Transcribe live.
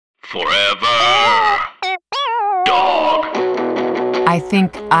Forever. Dog. I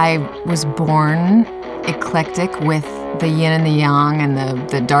think I was born eclectic with the yin and the yang and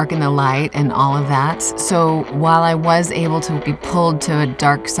the dark and the light and all of that. So while I was able to be pulled to a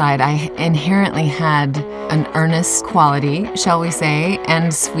dark side, I inherently had an earnest quality, shall we say,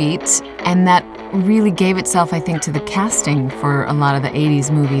 and sweet. And that really gave itself, I think, to the casting for a lot of the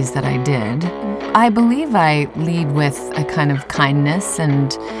 80s movies that I did. I believe I lead with a kind of kindness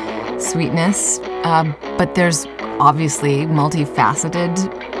and sweetness, but there's obviously multifaceted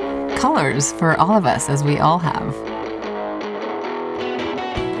colors for all of us, as we all have.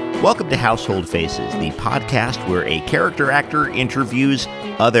 Welcome to Household Faces, the podcast where a character actor interviews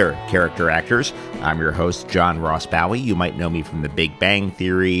other character actors. I'm your host, John Ross Bowie. You might know me from The Big Bang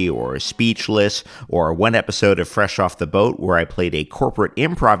Theory or Speechless or one episode of Fresh Off the Boat where I played a corporate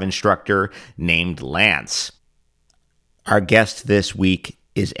improv instructor named Lance. Our guest this week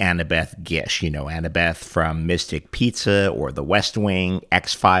is Annabeth Gish. You know Annabeth from Mystic Pizza or The West Wing,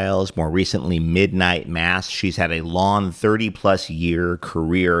 X-Files, more recently Midnight Mass. She's had a long 30-plus year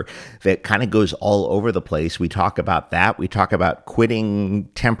career that kind of goes all over the place. We talk about that. We talk about quitting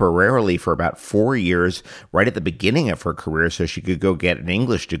temporarily for about 4 years right at the beginning of her career so she could go get an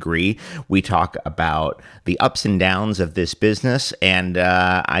English degree. We talk about the ups and downs of this business, and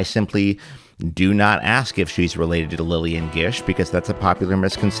I simply do not ask if she's related to Lillian Gish because that's a popular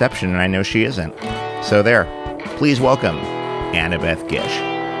misconception, and I know she isn't. So there. Please welcome Annabeth Gish.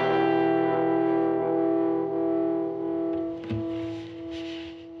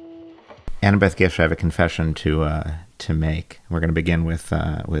 Annabeth Gish, I have a confession to make. We're going to begin with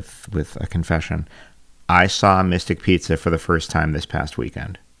a confession. I saw Mystic Pizza for the first time this past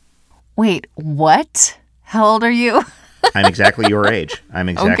weekend. Wait, what? How old are you? I'm exactly your age.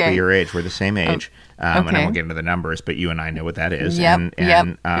 Okay. Your age. We're the same age. And I won't get into the numbers, but you and I know what that is. Yep,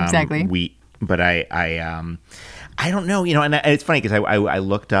 exactly. But I don't know, and it's funny because I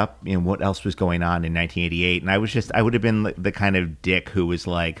looked up, what else was going on in 1988, and I would have been the kind of dick who was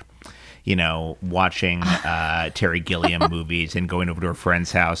like, watching Terry Gilliam movies and going over to a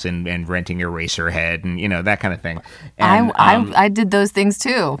friend's house and renting Eraserhead and, that kind of thing. And, I did those things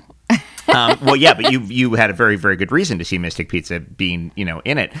too. Well, yeah, but you had a very, very good reason to see Mystic Pizza being,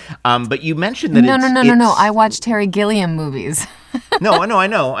 in it. But you mentioned that No. I watched Terry Gilliam movies. No, I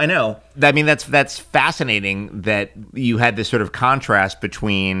know. I mean, that's fascinating that you had this sort of contrast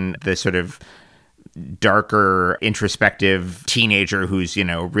between the sort of darker, introspective teenager who's,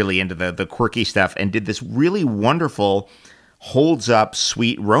 really into the quirky stuff and did this really wonderful, holds up,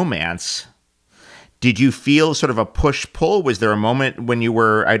 sweet romance. Did you feel sort of a push-pull? Was there a moment when you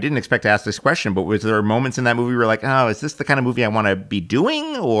were, I didn't expect to ask this question, but was there moments in that movie where you were like, oh, is this the kind of movie I want to be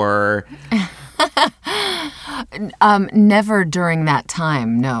doing, or? Never during that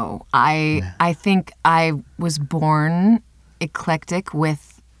time, no. I think I was born eclectic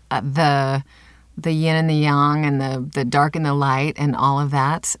with the yin and the yang and the dark and the light and all of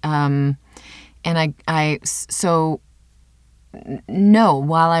that. No,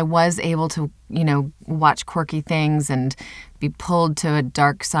 while I was able to, watch quirky things and be pulled to a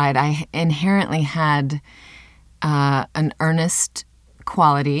dark side, I inherently had an earnest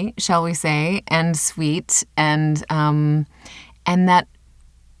quality, shall we say, and sweet, and that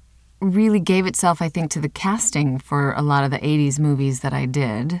really gave itself, I think, to the casting for a lot of the 80s movies that I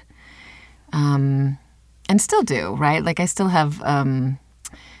did, and still do, right? Like I still have,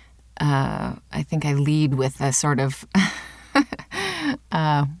 I think I lead with a sort of...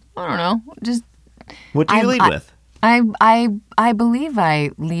 I don't know. Just what do you lead with? I believe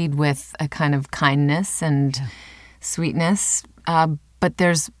I lead with a kind of kindness and sweetness, but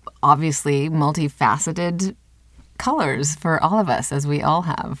there's obviously multifaceted colors for all of us, as we all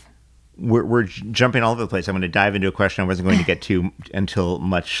have. We're jumping all over the place. I'm going to dive into a question I wasn't going to get to until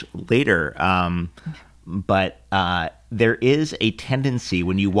much later. But there is a tendency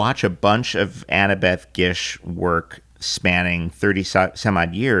when you watch a bunch of Annabeth Gish work spanning 30 some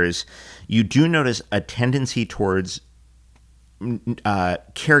odd years, you do notice a tendency towards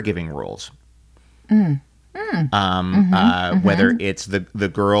caregiving roles. Whether it's the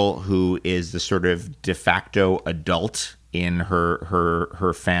girl who is the sort of de facto adult in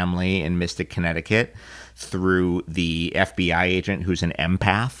her family in Mystic, Connecticut, through the FBI agent who's an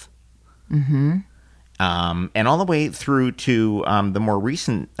empath. Mm-hmm. And all the way through to the more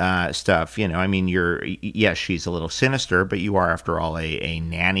recent stuff, I mean, yes, she's a little sinister, but you are, after all, a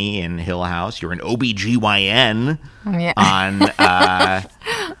nanny in Hill House. You're an OBGYN on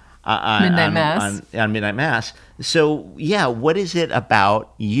Midnight Mass. On Midnight Mass. So, yeah, what is it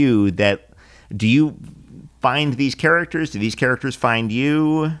about you that, do you find these characters? Do these characters find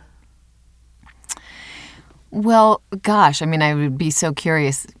you? Well, gosh, I mean, I would be so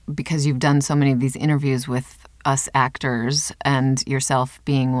curious because you've done so many of these interviews with us actors and yourself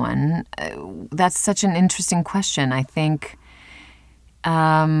being one. That's such an interesting question. I think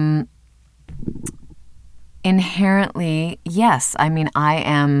inherently, yes. I mean, I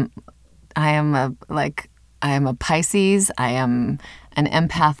am a Pisces. I am an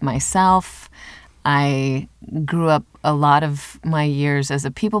empath myself. I grew up a lot of my years as a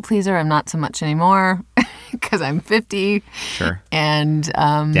people pleaser. I'm not so much anymore because I'm 50. Sure. And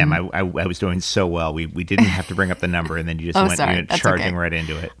damn, I was doing so well. We didn't have to bring up the number, and then you just sorry. you went That's charging okay. right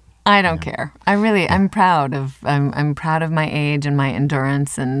into it. I don't care. I'm proud of my age and my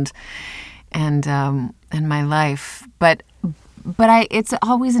endurance and my life. But it's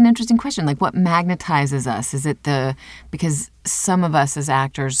always an interesting question. Like, what magnetizes us? Is it because some of us as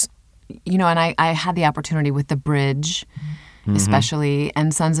actors, and I had the opportunity with The Bridge, especially,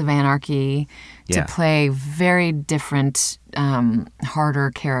 and Sons of Anarchy, to play very different,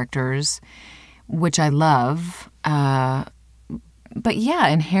 harder characters, which I love. But yeah,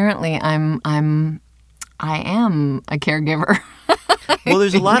 inherently, I am a caregiver. Well,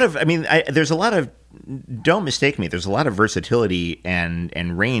 there's a lot of, don't mistake me, there's a lot of versatility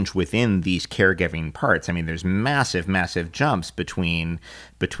and range within these caregiving parts. I mean, there's massive, massive jumps between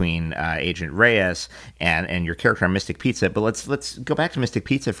Agent Reyes and your character on Mystic Pizza. But let's go back to Mystic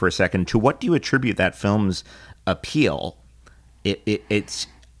Pizza for a second. To what do you attribute that film's appeal? It's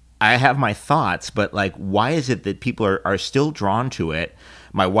I have my thoughts, but like, why is it that people are still drawn to it?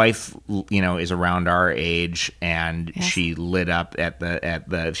 My wife, is around our age, and she lit up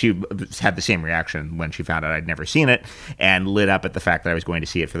she had the same reaction when she found out I'd never seen it, and lit up at the fact that I was going to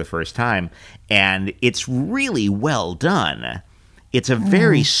see it for the first time. And it's really well done. It's a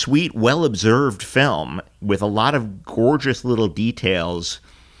very sweet, well-observed film with a lot of gorgeous little details.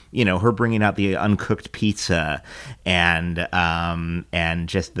 Her bringing out the uncooked pizza and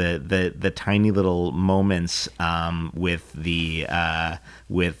just the tiny little moments with Yale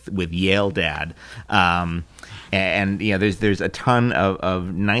Dad. There's a ton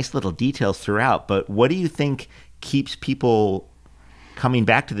of nice little details throughout. But what do you think keeps people coming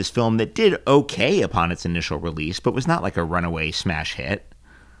back to this film that did okay upon its initial release, but was not like a runaway smash hit?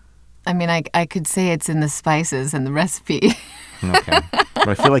 I mean, I could say it's in the spices and the recipe. Okay. But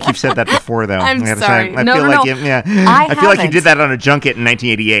I feel like you've said that before, though. I'm I sorry. I feel like you did that on a junket in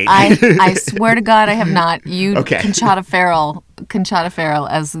 1988. I swear to God I have not. Okay. Conchata Ferrell,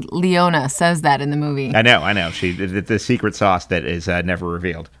 as Leona, says that in the movie. I know. She the secret sauce that is never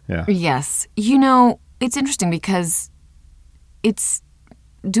revealed. Yeah. Yes. It's interesting because it's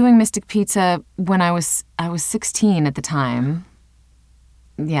doing Mystic Pizza when I was 16 at the time.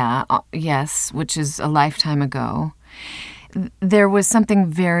 Yeah, yes, which is a lifetime ago. There was something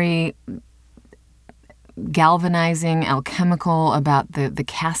very galvanizing, alchemical about the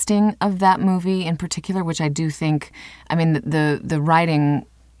casting of that movie in particular, which I do think, the writing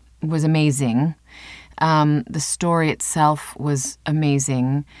was amazing. The story itself was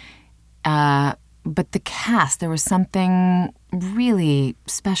amazing. But the cast, there was something really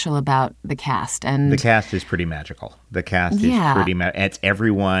special about the cast. And the cast is pretty magical. The cast is pretty it's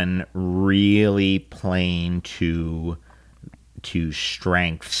everyone really playing to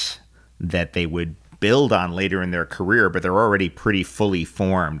strengths that they would build on later in their career, but they're already pretty fully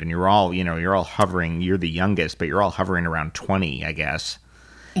formed. And you're all hovering, you're the youngest, but you're all hovering around 20, I guess.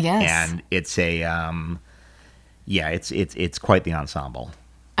 Yes. And it's it's quite the ensemble.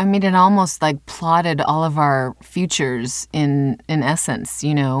 I mean, it almost like plotted all of our futures in essence,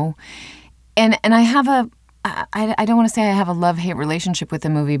 And I have I don't want to say I have a love-hate relationship with the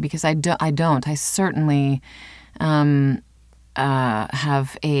movie because I don't. I certainly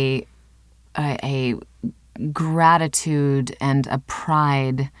have a gratitude and a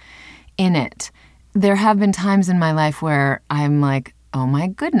pride in it. There have been times in my life where I'm like, oh my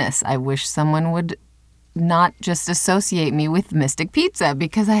goodness, I wish someone would not just associate me with Mystic Pizza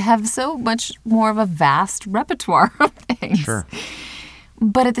because I have so much more of a vast repertoire of things. Sure.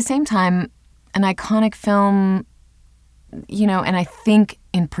 But at the same time, an iconic film, and I think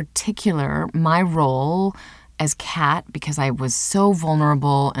in particular my role as Kat, because I was so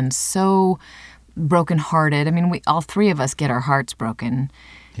vulnerable and so brokenhearted. I mean, all three of us get our hearts broken.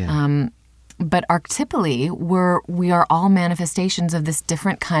 Yeah. But archetypally, we are all manifestations of this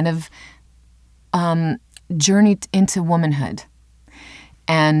different kind of journey into womanhood.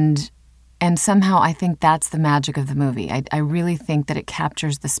 And somehow I think that's the magic of the movie. I really think that it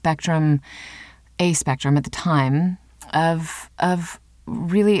captures the spectrum at the time of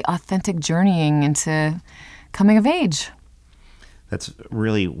really authentic journeying into coming of age. That's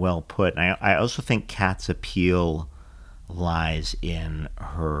really well put. And I also think Kat's appeal lies in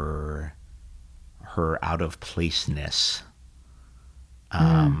her out of placeness,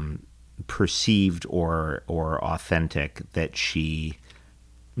 perceived or authentic. That she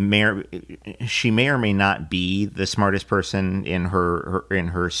may or may not be the smartest person in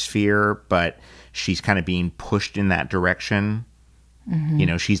her sphere, but she's kind of being pushed in that direction. You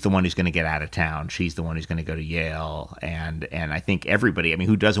know, she's the one who's going to get out of town. She's the one who's going to go to Yale. And I think everybody, I mean,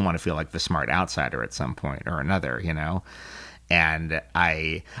 who doesn't want to feel like the smart outsider at some point or another, you know? And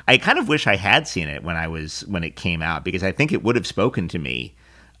I kind of wish I had seen it when it came out, because I think it would have spoken to me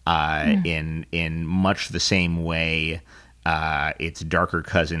in much the same way its darker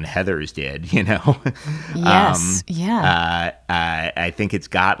cousin Heathers did, you know? Yes. I think it's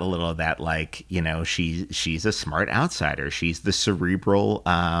got a little of that, like, you know, she's a smart outsider. She's the cerebral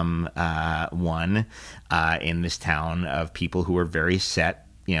one in this town of people who are very set,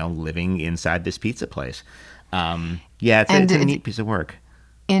 you know, living inside this pizza place. It's a neat piece of work.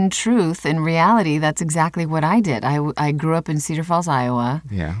 In truth, in reality, that's exactly what I did. I grew up in Cedar Falls, Iowa.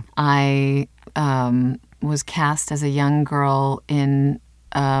 Yeah. I was cast as a young girl in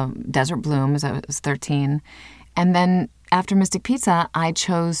Desert Bloom as I was 13. And then after Mystic Pizza, I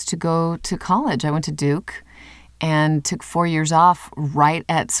chose to go to college. I went to Duke and took 4 years off right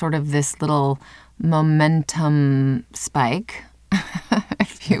at sort of this little momentum spike.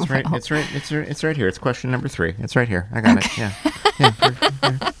 If you Right. will. It's right here. It's question number 3. It's right here. I got it. Yeah.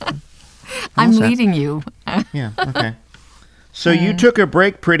 I'm set. leading you. Yeah. Okay. So you took a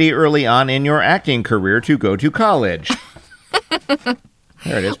break pretty early on in your acting career to go to college.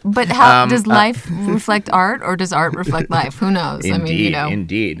 There it is. But how does life reflect art, or does art reflect life? Who knows? Indeed, I mean, you know.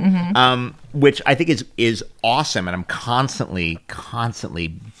 Indeed. Which I think is awesome, and I'm constantly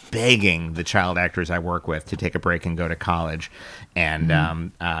begging the child actors I work with to take a break and go to college. And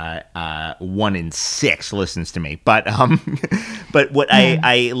 1 in 6 listens to me. But what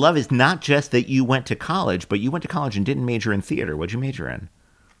I love is not just that you went to college, but you went to college and didn't major in theater. What'd you major in?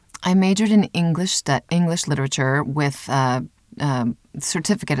 I majored in English literature with a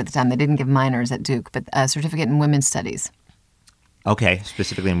certificate at the time. They didn't give minors at Duke, but a certificate in women's studies. Okay,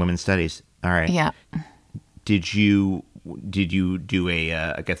 specifically in women's studies. All right. Yeah. Did you do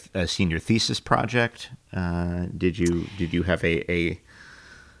a senior thesis project? Did you have a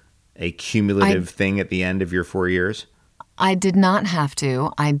cumulative thing at the end of your 4 years? I did not have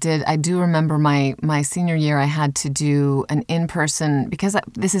to. I do remember my senior year, I had to do an in-person, because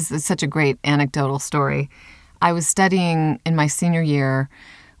this is such a great anecdotal story. I was studying in my senior year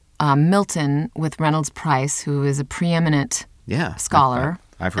Milton with Reynolds Price, who is a preeminent scholar.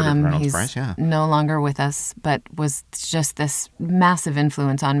 I've heard of Reynolds Price, yeah. No longer with us, but was just this massive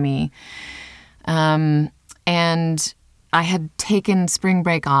influence on me. And I had taken spring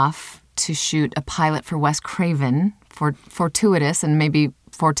break off to shoot a pilot for Wes Craven, fortuitous and maybe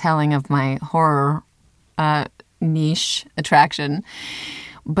foretelling of my horror niche attraction.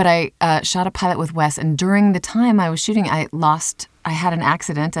 But I shot a pilot with Wes, and during the time I was shooting, I had an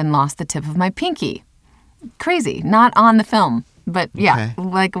accident and lost the tip of my pinky. Crazy. Not on the film, but yeah,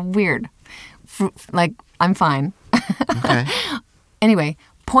 like weird. Like, I'm fine. Okay. Anyway,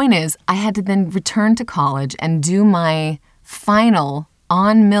 point is, I had to then return to college and do my final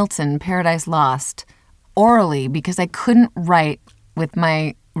on Milton, Paradise Lost, orally, because I couldn't write with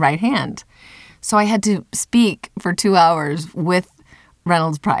my right hand. So I had to speak for 2 hours with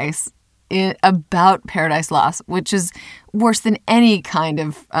Reynolds Price about Paradise Lost, which is worse than any kind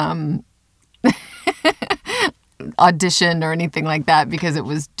of audition or anything like that, because it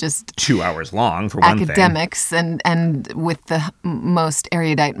was just 2 hours long for one thing. Academics and with the most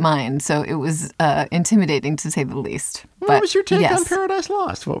erudite mind. So it was intimidating, to say the least. What was your take on Paradise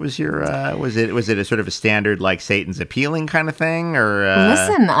Lost? What was your was it a sort of a standard, like, Satan's appealing kind of thing, or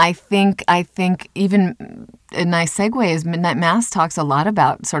Listen, I think even a nice segue is Midnight Mass talks a lot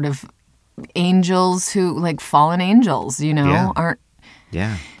about sort of angels who, like, fallen angels, you know, aren't.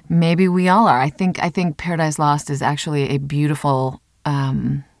 Yeah. Maybe we all are. I think Paradise Lost is actually a beautiful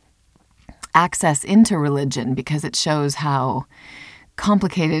access into religion, because it shows how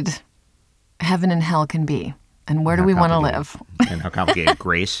complicated heaven and hell can be, and where do we want to live. And how complicated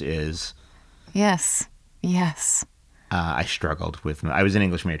grace is. Yes. I struggled with. I was an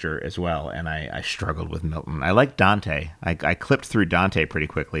English major as well, and I struggled with Milton. I liked Dante. I clipped through Dante pretty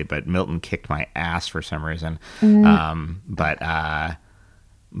quickly, but Milton kicked my ass for some reason.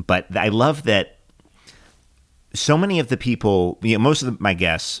 But I love that so many of the people, most of my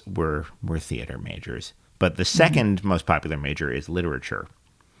guests were theater majors, but the second most popular major is literature.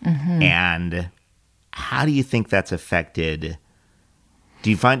 And how do you think that's affected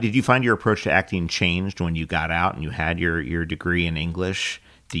Did you find your approach to acting changed when you got out and you had your degree in English?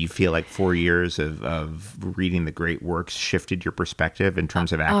 Do you feel like 4 years of reading the great works shifted your perspective in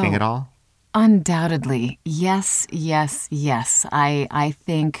terms of acting at all? Undoubtedly. Yes, yes, yes. I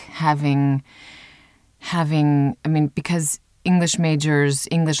think having because English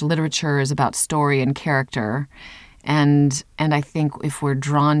literature is about story and character. And I think if we're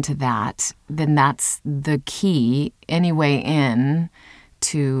drawn to that, then that's the key anyway in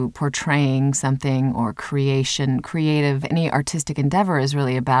to portraying something or creative, any artistic endeavor is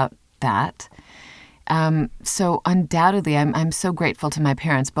really about that. So undoubtedly, I'm so grateful to my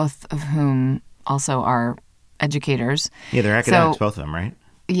parents, both of whom also are educators. Yeah, they're academics, both of them, right?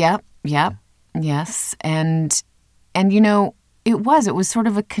 Yep, yes. And it was sort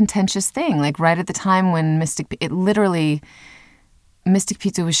of a contentious thing, like right at the time when Mystic Pizza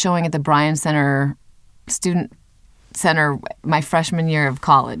was showing at the Bryan Center Student Center my freshman year of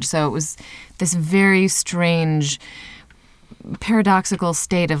college. So it was this very strange, paradoxical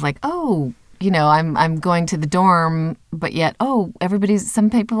state of like, I'm going to the dorm, but yet, some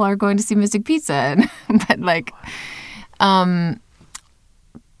people are going to see Mystic Pizza. but I'm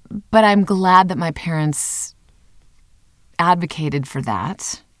glad that my parents advocated for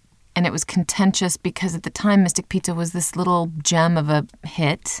that. And it was contentious because at the time, Mystic Pizza was this little gem of a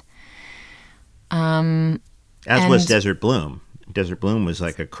hit. As was Desert Bloom. Desert Bloom was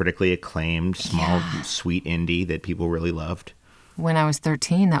like a critically acclaimed, small, sweet indie that people really loved. When I was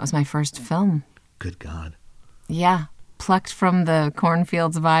 13, that was my first film. Good God. Yeah, plucked from the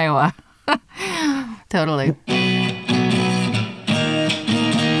cornfields of Iowa. Totally.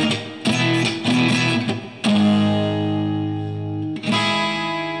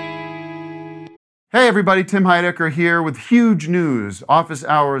 Hey everybody, Tim Heidecker here with huge news. Office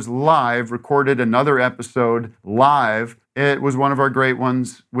Hours Live recorded another episode live. It was one of our great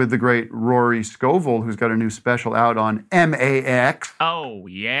ones with the great Rory Scovel, who's got a new special out on MAX. Oh,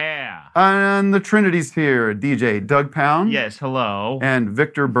 yeah. And the Trinity's here, DJ Doug Pound. Yes, hello. And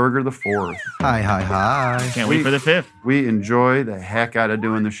Victor Berger IV. Hi. Can't wait for the 5th. We enjoy the heck out of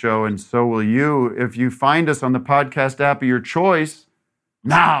doing the show, and so will you if you find us on the podcast app of your choice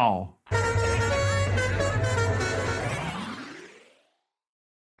now.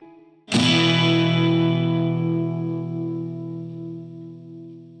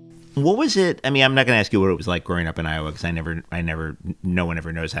 What was it? I mean, I'm not going to ask you what it was like growing up in Iowa because no one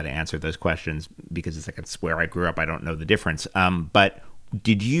ever knows how to answer those questions because it's where I grew up. I don't know the difference. But when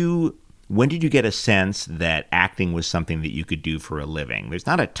did you get a sense that acting was something that you could do for a living? There's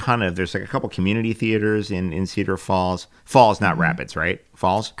like a couple community theaters in Cedar Falls. Falls, not Rapids, right?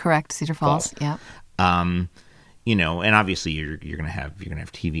 Falls? Correct, Cedar Falls. Yeah. And obviously you're gonna have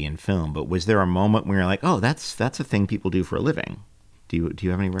TV and film. But was there a moment where you're like, oh, that's a thing people do for a living? Do you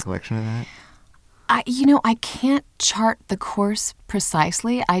have any recollection of that? I can't chart the course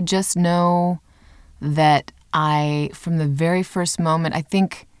precisely. I just know that from the very first moment, I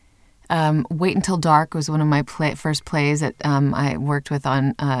think Wait Until Dark was one of my first plays that I worked with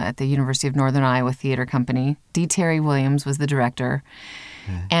on at the University of Northern Iowa Theater Company. D. Terry Williams was the director.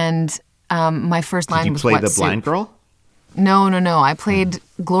 Okay. And my first line was, "Did you play the blind girl?" No. I played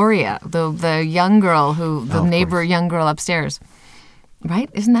Gloria, the young girl neighbor young girl upstairs.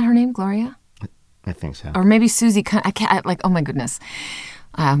 Right? Isn't that her name, Gloria? I think so. Or maybe Susie. I can't. Oh my goodness,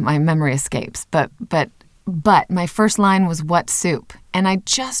 my memory escapes. But my first line was "What soup?" And I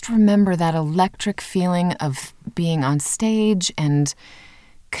just remember that electric feeling of being on stage and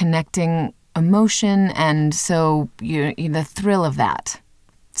connecting emotion, and so the thrill of that.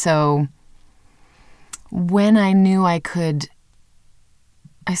 So when I knew I could,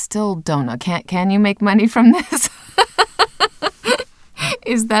 I still don't know. Can you make money from this?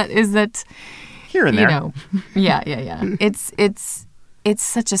 Is that here and there? Yeah. It's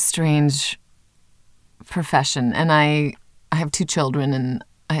such a strange profession, and I have 2 children, and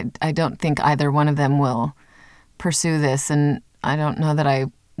I don't think either one of them will pursue this, and I don't know that I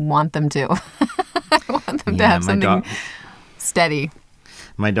want them to. I want them to have something steady.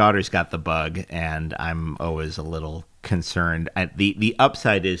 My daughter's got the bug, and I'm always a little concerned. The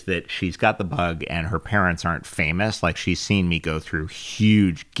upside is that she's got the bug, and her parents aren't famous. Like, she's seen me go through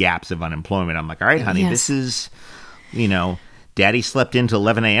huge gaps of unemployment. I'm like, all right, honey, This is, Daddy slept into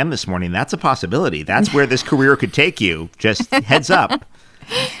 11 a.m. this morning. That's a possibility. That's where this career could take you. Just heads up.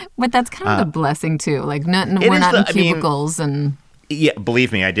 But that's kind of a blessing, too. Like, we're not in cubicles and... Yeah,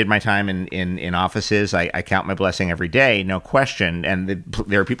 believe me, I did my time in offices. I count my blessing every day, no question. And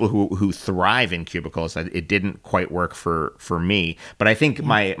there are people who thrive in cubicles. It didn't quite work for me. But I think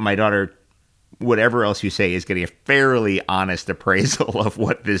my daughter whatever else you say is getting a fairly honest appraisal of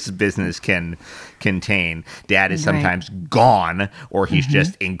what this business can contain. Dad is sometimes gone, or he's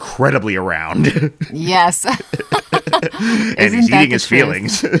just incredibly around. Yes. And he's eating his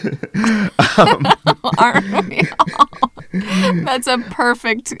feelings. Aren't we all? That's a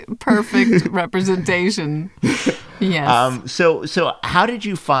perfect representation. Yes. So how did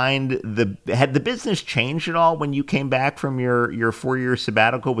you find had the business changed at all when you came back from your 4-year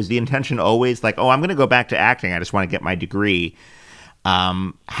sabbatical? Was the intention always like, oh, I'm going to go back to acting, I just want to get my degree?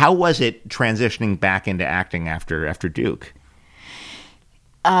 How was it transitioning back into acting after Duke?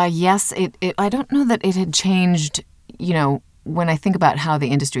 Yes, I don't know that it had changed. You know, when I think about how the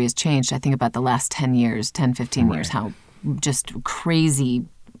industry has changed, I think about the last 10 years, 10, 15 years, how just crazy,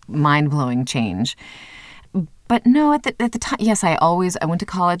 mind-blowing change. But no, at the time, yes, I went to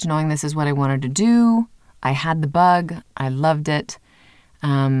college knowing this is what I wanted to do. I had the bug. I loved it.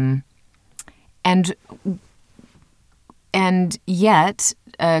 And yet,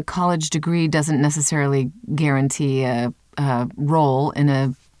 a college degree doesn't necessarily guarantee a role in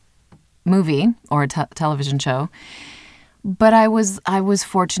a movie or a television show. But I was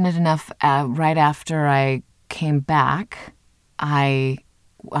fortunate enough. Right after I came back, I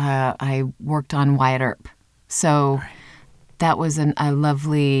worked on Wyatt Earp. So that was a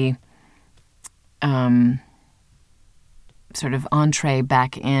lovely sort of entree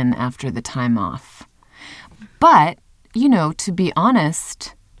back in after the time off. But, you know, to be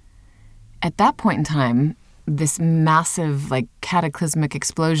honest, at that point in time, this massive, like, cataclysmic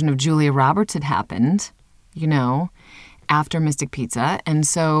explosion of Julia Roberts had happened, you know, after Mystic Pizza. And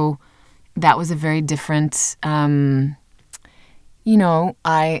so that was a very different, you know,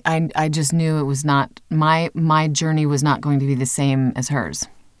 I just knew it was not, my journey was not going to be the same as hers.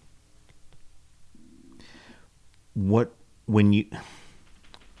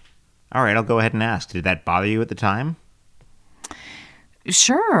 All right, I'll go ahead and ask. Did that bother you at the time?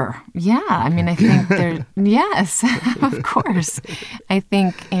 Sure. Yeah. I mean, I think yes, of course. I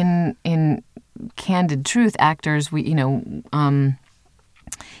think in candid truth, actors, even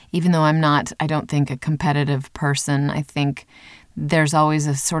though I don't think a competitive person, I think there's always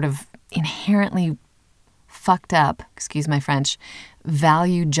a sort of inherently fucked up, excuse my French,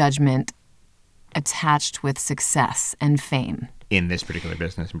 value judgment attached with success and fame. In this particular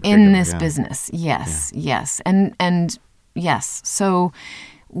business. In this business, yes, yeah. Yes. And yes. So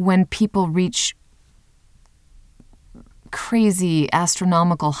when people reach crazy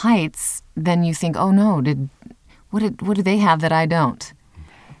astronomical heights, then you think, oh no, what do they have that I don't?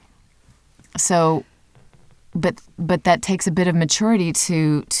 So, but that takes a bit of maturity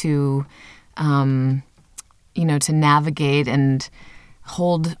to navigate and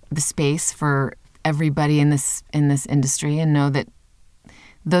hold the space for everybody in this industry, and know that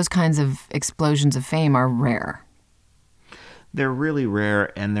those kinds of explosions of fame are rare. They're really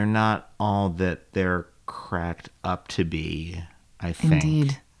rare, and they're not all that they're cracked up to be, I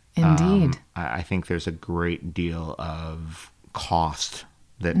think. Indeed. I think there's a great deal of cost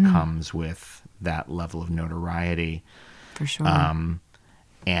that comes with that level of notoriety. For sure.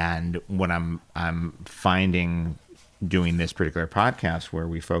 And what I'm finding doing this particular podcast, where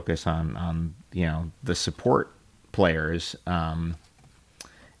we focus on the support players,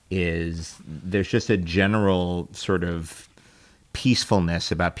 is there's just a general sort of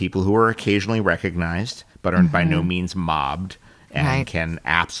peacefulness about people who are occasionally recognized but are by no means mobbed, and can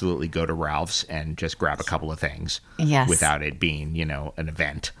absolutely go to Ralph's and just grab a couple of things without it being, an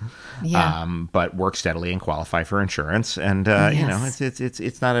event. Yeah. But work steadily and qualify for insurance, and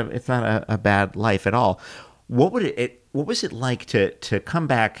it's not a bad life at all. What was it like to come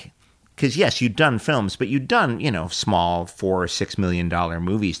back? Because yes, you'd done films, but you'd done, small $4 or $6 million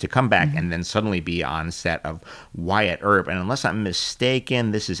movies, to come back and then suddenly be on set of Wyatt Earp. And unless I'm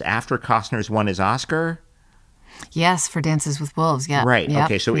mistaken, this is after Costner's won his Oscar. Yes, for Dances with Wolves. Yeah. Right. Yep.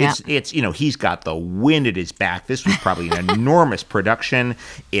 Okay. So it's he's got the wind at his back. This was probably an enormous production.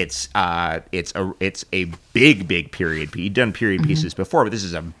 It's a big period piece. He'd done period pieces before, but this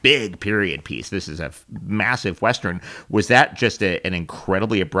is a big period piece. This is a massive Western. Was that just an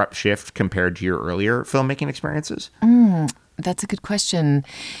incredibly abrupt shift compared to your earlier filmmaking experiences? That's a good question.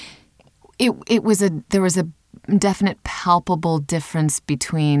 There was a definite palpable difference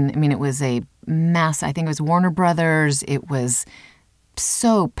between, it was a mass, I think it was Warner Brothers. It was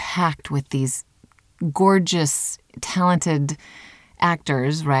so packed with these gorgeous, talented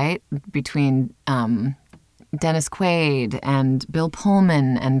actors, right? Between Dennis Quaid and Bill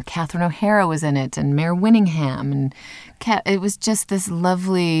Pullman, and Catherine O'Hara was in it, and Mare Winningham, and it was just this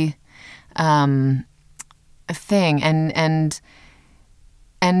lovely thing. And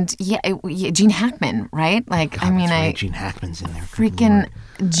And Gene Hackman, right? Like, God, that's right. Gene Hackman's in there. Good freaking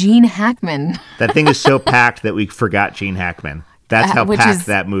Lord. Gene Hackman. That thing is so packed that we forgot Gene Hackman. That's how Which packed is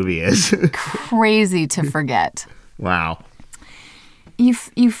that movie is. Crazy to forget. Wow. You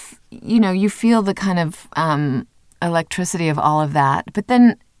feel the kind of electricity of all of that, but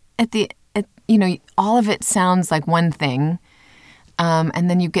then all of it sounds like one thing, and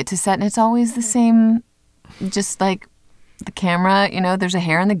then you get to set and it's always the same, just like the camera. There's a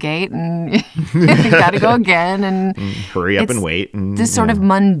hair in the gate, and you got to go again, and hurry up and wait. And, this sort of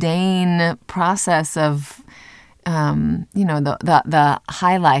mundane process of, the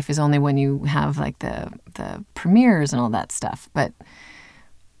high life is only when you have like the premieres and all that stuff, but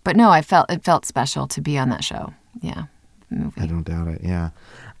no, it felt special to be on that show. Yeah, movie. I don't doubt it. Yeah.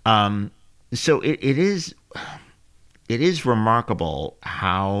 So it is remarkable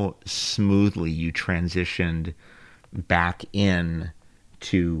how smoothly you transitioned back in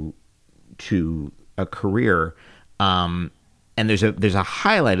to a career. And there's a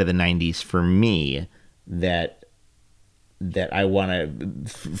highlight of the 90s for me that I want to,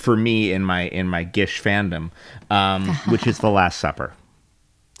 for me in my Gish fandom, which is The Last Supper.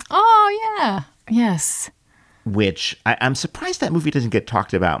 Oh yeah, yes. Which I'm surprised that movie doesn't get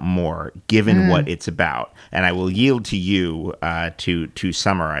talked about more, given what it's about. And I will yield to you to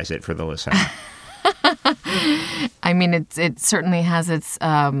summarize it for the listener. I mean, it certainly has its.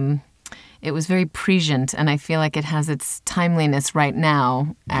 It was very prescient, and I feel like it has its timeliness right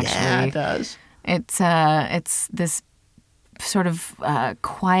now. Actually, yeah, it does. It's this sort of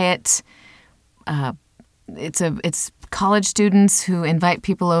quiet. It's college students who invite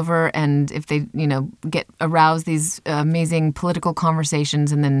people over, and if they get arouse these amazing political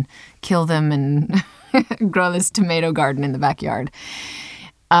conversations, and then kill them and grow this tomato garden in the backyard.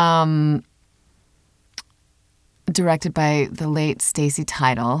 Directed by the late Stacy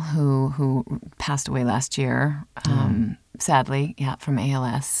Tidal, who passed away last year, sadly, from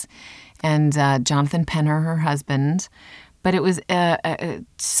ALS, and Jonathan Penner, her husband. But it was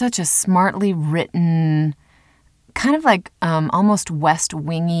such a smartly written, kind of like almost West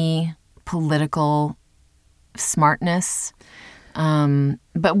Wingy political smartness,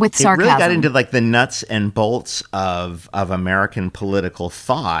 but with sarcasm. It really got into like the nuts and bolts of American political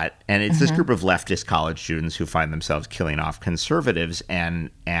thought, and it's this group of leftist college students who find themselves killing off conservatives and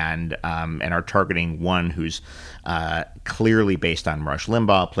are targeting one who's clearly based on Rush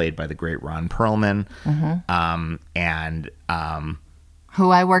Limbaugh, played by the great Ron Perlman, who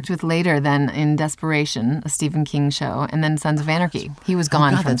I worked with later then in Desperation, a Stephen King show, and then Sons of Anarchy. He was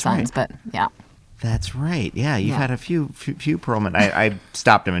gone from Sons, but yeah. That's right. Yeah, you've had a few Perlman. I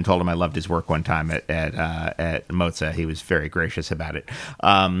stopped him and told him I loved his work one time at Mozza. He was very gracious about it.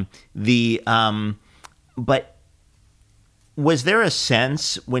 But was there a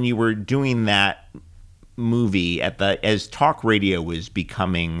sense when you were doing that movie as talk radio was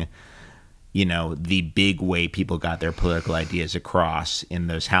becoming, the big way people got their political ideas across in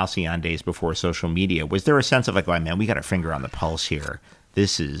those halcyon days before social media? Was there a sense of like, oh man, we got our finger on the pulse here.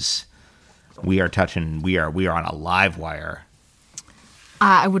 We are on a live wire?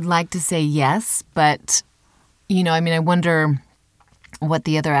 I would like to say yes, but, I wonder what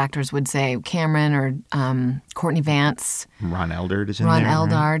the other actors would say. Cameron or Courtney Vance. Ron Eldard is in there. Ron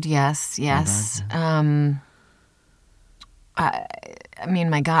Eldard, right? Yes. My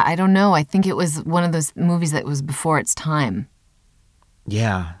God, I don't know. I think it was one of those movies that was before its time.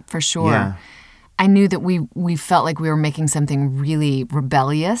 Yeah. For sure. Yeah. I knew that we felt like we were making something really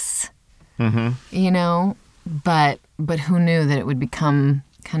rebellious. But who knew that it would become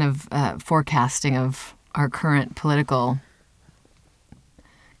kind of forecasting of our current political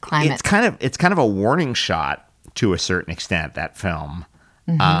climate. It's kind of a warning shot to a certain extent, that film,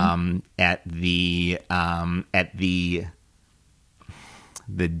 at the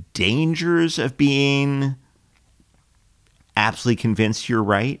dangers of being absolutely convinced you're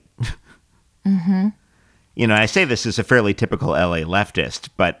right. I say this as a fairly typical LA leftist,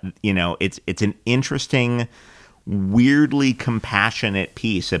 but, it's an interesting, weirdly compassionate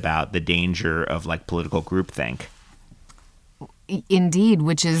piece about the danger of like political groupthink. Indeed,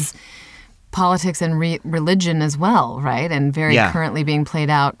 which is politics and religion as well, right? And very currently being played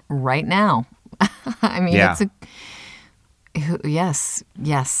out right now. Yes,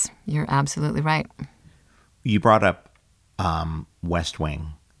 you're absolutely right. You brought up West Wing,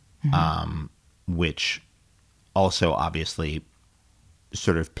 which also obviously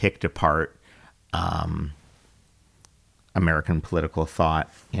sort of picked apart American political thought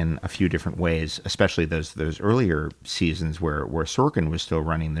in a few different ways, especially those earlier seasons where Sorkin was still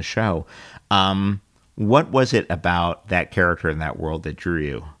running the show. What was it about that character in that world that drew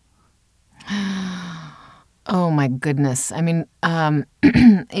you? Oh my goodness. I mean,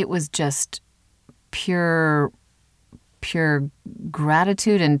 it was just pure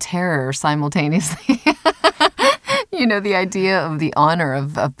gratitude and terror simultaneously. You know, the idea of the honor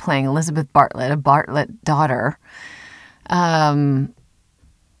of playing Elizabeth Bartlett, a Bartlett daughter,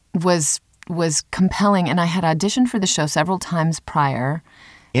 was compelling. And I had auditioned for the show several times prior.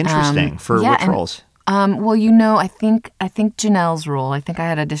 Interesting. For which roles? Well, you know, I think Janelle's role. I think I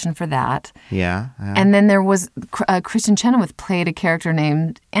had auditioned for that. Yeah. And then there was Kristen Chenoweth played a character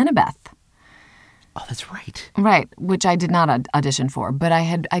named Annabeth. Oh, that's right. Right, which I did not audition for, but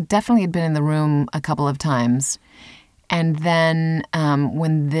I definitely had been in the room a couple of times. And then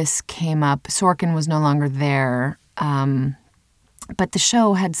when this came up, Sorkin was no longer there. But the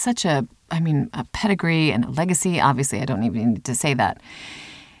show had such a pedigree and a legacy. Obviously, I don't even need to say that.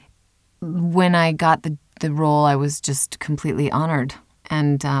 When I got the role, I was just completely honored.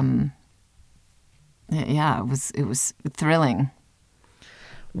 And it was thrilling.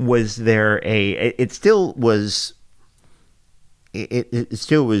 Was there it still was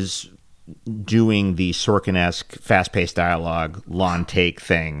doing the Sorkin-esque fast-paced dialogue lawn take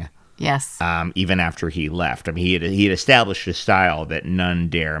thing? Yes. Even after he left. I mean, he had established a style that none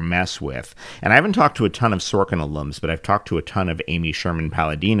dare mess with. And I haven't talked to a ton of Sorkin alums, but I've talked to a ton of Amy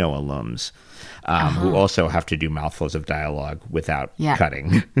Sherman-Palladino alums who also have to do mouthfuls of dialogue without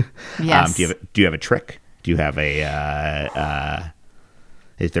cutting. Yes. Do you have a trick? Do you have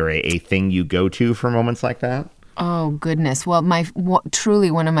is there a thing you go to for moments like that? Oh, goodness. Well, truly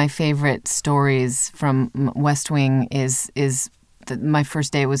one of my favorite stories from West Wing is my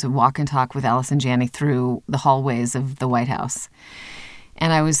first day was a walk and talk with Allison Janney through the hallways of the White House.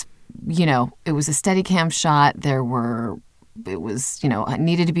 And I was, it was a Steadicam shot. It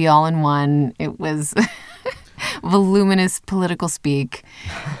needed to be all in one. It was voluminous political speak.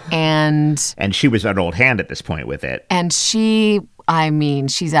 And she was an old hand at this point with it. And she's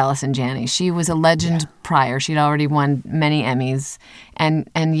Allison Janney. She was a legend prior. She'd already won many Emmys.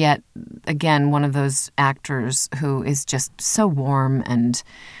 And yet, again, one of those actors who is just so warm and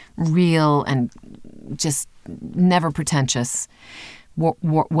real and just never pretentious,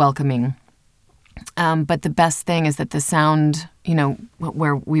 welcoming. But the best thing is that the sound,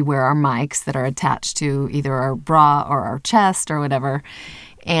 where we wear our mics that are attached to either our bra or our chest or whatever.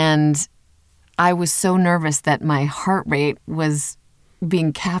 And I was so nervous that my heart rate was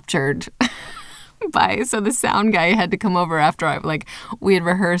being captured so the sound guy had to come over after we had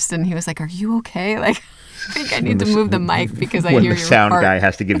rehearsed, and he was like, "Are you okay? I think I need to move the mic because I hear your heart." When the sound guy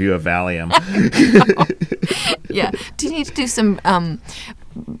has to give you a Valium. Yeah. Do you need to do some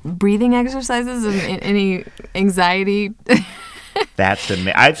breathing exercises and any anxiety? That's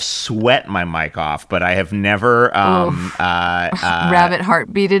amazing. I've sweat my mic off, but I have never rabbit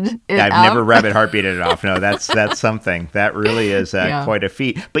heartbeated it I've never rabbit heartbeated it off. No, that's something. That really is quite a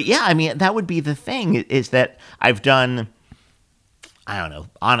feat. But yeah, I mean, that would be the thing, is that I've done, I don't know,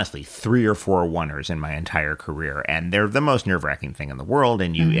 honestly, 3 or 4 oneers in my entire career, and they're the most nerve-wracking thing in the world.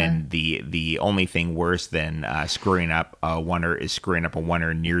 And and the only thing worse than screwing up a oneer is screwing up a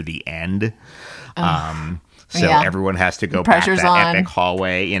oneer near the end. So everyone has to go back that epic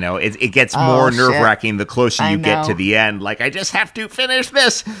hallway. It gets more nerve-wracking the closer you get to the end. I just have to finish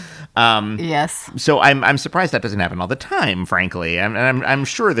this. Yes. So I'm surprised that doesn't happen all the time, frankly. I'm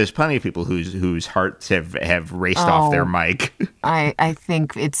sure there's plenty of people whose hearts have raced off their mic. I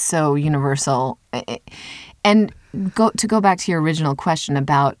think it's so universal. And to go back to your original question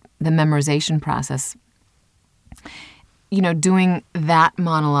about the memorization process, doing that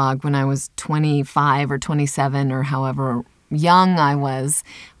monologue when I was 25 or 27 or however young I was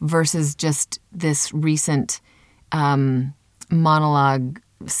versus just this recent monologue.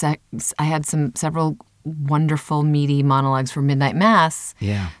 I had several wonderful, meaty monologues for Midnight Mass.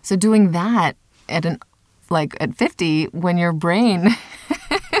 Yeah. So doing that at 50, when your brain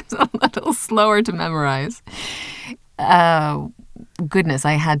is a little slower to memorize, goodness,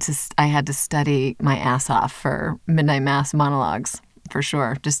 I had to study my ass off for Midnight Mass monologues for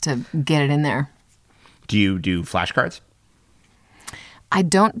sure, just to get it in there. Do you do flashcards? I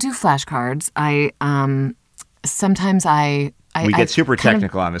don't do flashcards. Sometimes we get super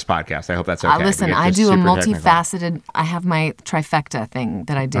technical on this podcast. I hope that's okay. Listen, I do a multifaceted. I have my trifecta thing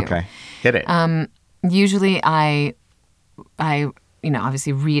that I do. Okay, hit it. Usually, I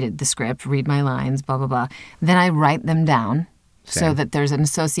obviously read the script, read my lines, blah blah blah. Then I write them down. Same. So that there's an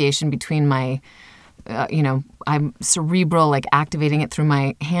association between my, I'm cerebral, activating it through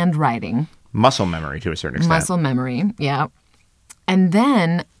my handwriting. Muscle memory to a certain extent. Muscle memory, yeah. And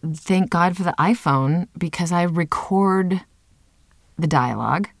then, thank God for the iPhone, because I record the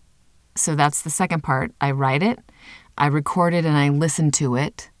dialogue. So that's the second part. I write it, I record it, and I listen to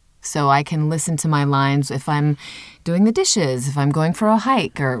it. So I can listen to my lines if I'm doing the dishes, if I'm going for a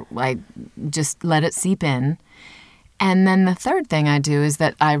hike, or I just let it seep in. And then the third thing I do is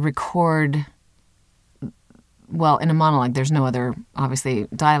that I record, well, in a monologue, there's no other, obviously,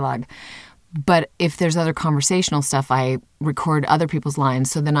 dialogue. But if there's other conversational stuff, I record other people's lines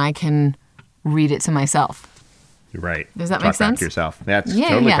so then I can read it to myself. You're right. Does that Talk make sense? Back to yourself. That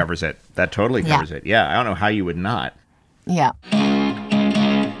totally covers it. That totally covers it. Yeah, I don't know how you would not. Yeah.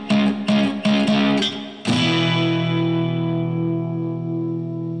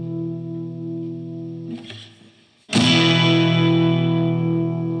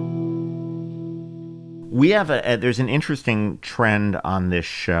 We have there's an interesting trend on this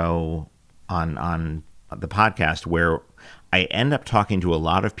show, on the podcast, where I end up talking to a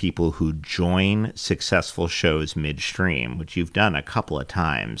lot of people who join successful shows midstream, which you've done a couple of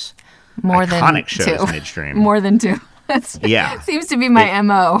times. More Iconic than shows two. midstream. More than two. Seems to be my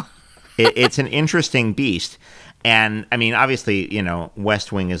MO. It's an interesting beast. And, I mean, obviously,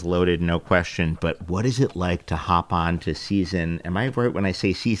 West Wing is loaded, no question. But what is it like to hop on to am I right when I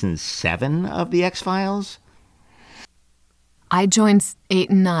say season 7 of The X-Files? I joined 8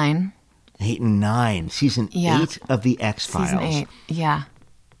 and 9. 8 and 9. Season 8 of The X-Files. Season 8, yeah.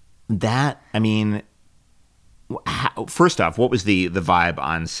 That, I mean, first off, what was the vibe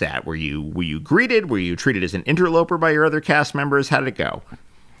on set? Were you greeted? Were you treated as an interloper by your other cast members? How did it go?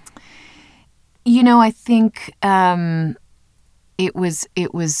 I think it was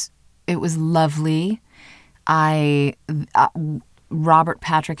lovely. Robert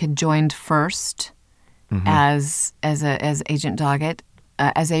Patrick had joined first as Agent Doggett,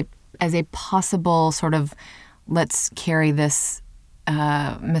 as a possible sort of let's carry this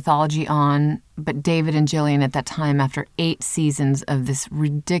mythology on. But David and Gillian at that time, after 8 seasons of this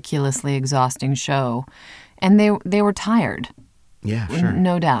ridiculously exhausting show, and they were tired. Yeah, sure.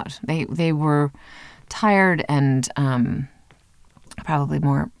 No doubt. They were tired and probably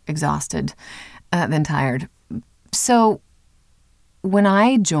more exhausted than tired. So when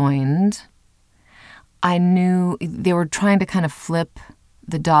I joined, I knew they were trying to kind of flip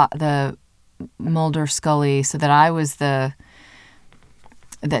the Mulder Scully so that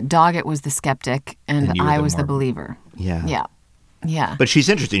that Doggett was the skeptic and I was the believer. Yeah. Yeah. Yeah. But she's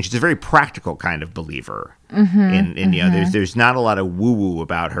interesting. She's a very practical kind of believer. There's not a lot of woo-woo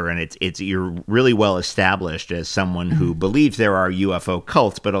about her, and it's you're really well established as someone who believes there are UFO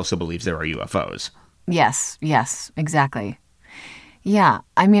cults, but also believes there are UFOs. Yes, exactly. Yeah.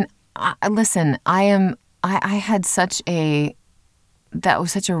 I mean, listen, I had that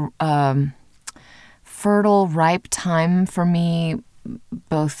was such a fertile, ripe time for me.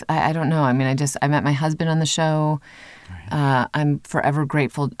 Both, I don't know. I mean, I met my husband on the show. I'm forever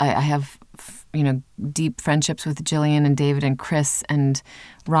grateful. I have, deep friendships with Gillian and David and Chris and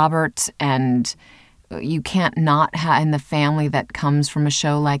Robert, and you can't not have in the family that comes from a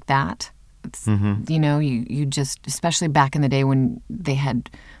show like that. It's, you just, especially back in the day when they had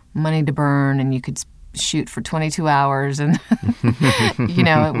money to burn and you could shoot for 22 hours and,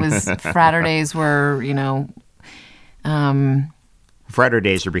 it was Fraturdays were,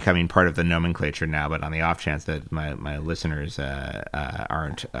 Fraturdays are becoming part of the nomenclature now, but on the off chance that my listeners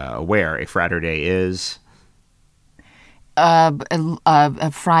aren't aware, a Fraturday is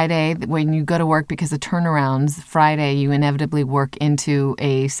a Friday when you go to work because of turnarounds. Friday, you inevitably work into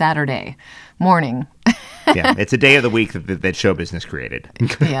a Saturday morning. Yeah, it's a day of the week that show business created.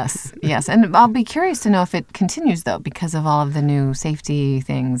 Yes, and I'll be curious to know if it continues though, because of all of the new safety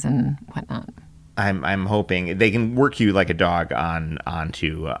things and whatnot. I'm hoping they can work you like a dog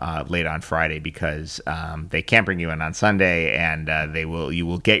onto late on Friday because they can't bring you in on Sunday, and you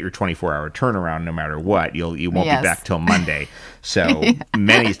will get your 24-hour turnaround no matter what. You won't be back till Monday. So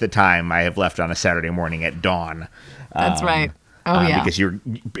many's the time I have left on a Saturday morning at dawn. That's right. Oh yeah.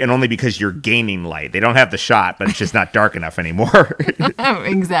 Only because you're gaining light. They don't have the shot, but it's just not dark enough anymore.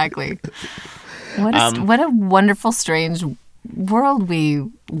 Exactly. What a wonderful, strange world we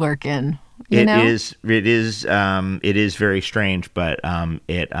work in. It is very strange, but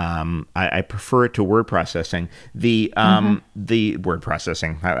I prefer it to word processing. The word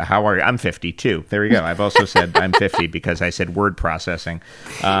processing. How are you? I'm 52. There we go. I've also said I'm 50 because I said word processing.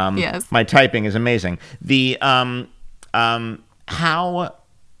 Yes. My typing is amazing. How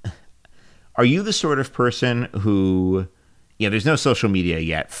are you the sort of person who? There's no social media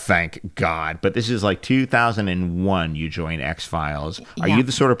yet, thank God. But this is like 2001 you join X-Files. Are you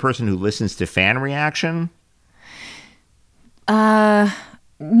the sort of person who listens to fan reaction? And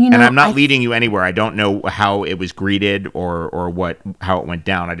I'm not leading you anywhere. I don't know how it was greeted or how it went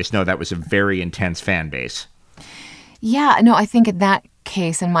down. I just know that was a very intense fan base. Yeah, no, I think in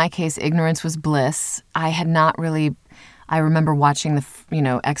my case, ignorance was bliss. I had not really. I remember watching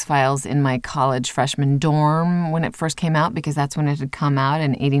the X-Files in my college freshman dorm when it first came out, because that's when it had come out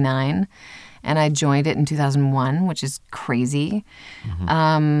in '89, and I joined it in 2001, which is crazy.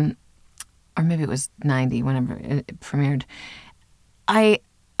 Mm-hmm. Or maybe it was '90, whenever it premiered. I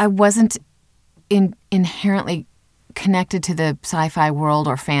wasn't inherently connected to the sci-fi world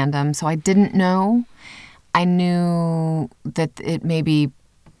or fandom, so I didn't know. I knew that it may be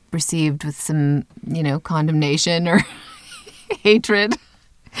received with some, condemnation or hatred.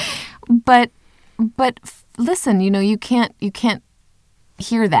 But listen, you can't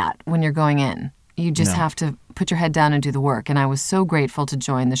hear that when you're going in. You just have to put your head down and do the work. And I was so grateful to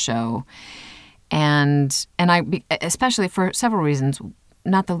join the show. And I, especially for several reasons,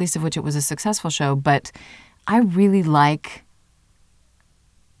 not the least of which it was a successful show, but I really like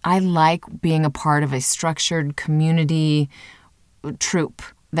being a part of a structured community troupe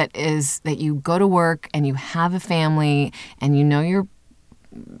that you go to work and you have a family and you know your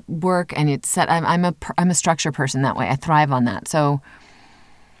work and it's set. I'm a structure person that way. I thrive on that. So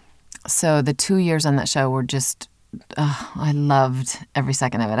the 2 years on that show were just, I loved every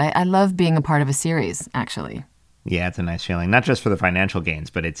second of it. I love being a part of a series, actually. Yeah, it's a nice feeling. Not just for the financial gains,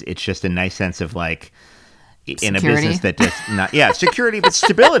 but it's just a nice sense of like, in security. A business that just security, but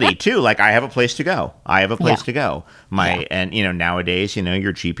stability too. Like I have a place to go. To go. And nowadays,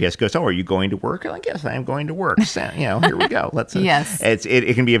 your GPS goes, oh, are you going to work? I'm like, yes, I am going to work. So, here we go. Let's. Yes.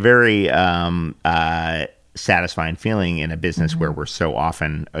 It can be a very satisfying feeling in a business where we're so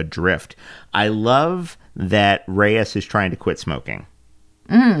often adrift. I love that Reyes is trying to quit smoking.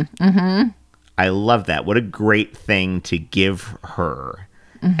 Mm-hmm. I love that. What a great thing to give her.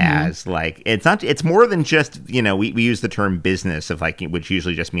 As like, it's more than just, we use the term business of like, which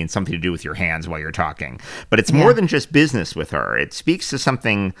usually just means something to do with your hands while you're talking, but it's more than just business with her. It speaks to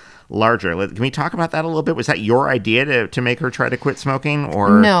something larger. Can we talk about that a little bit? Was that your idea to make her try to quit smoking,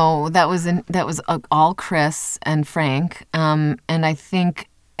 or? No, that was all Chris and Frank. And I think,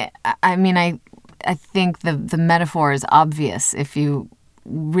 I think the metaphor is obvious if you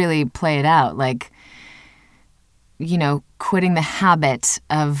really play it out, like, quitting the habit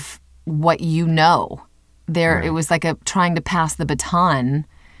of what Right. It was like trying to pass the baton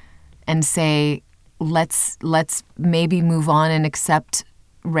and say, let's maybe move on and accept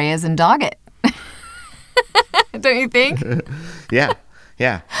Reyes and Doggett. Don't you think? Yeah.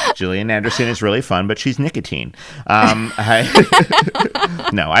 Yeah. Gillian Anderson is really fun, but she's nicotine. No,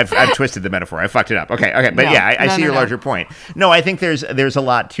 I've twisted the metaphor. I fucked it up. Okay. But I see your larger point. No, I think there's a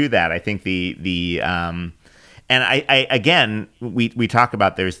lot to that. I think and I again, we talk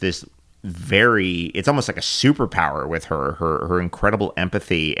about there's this it's almost like a superpower with her incredible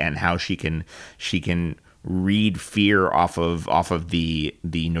empathy and how she can read fear off of the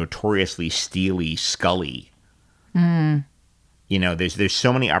notoriously steely Scully. Mm. There's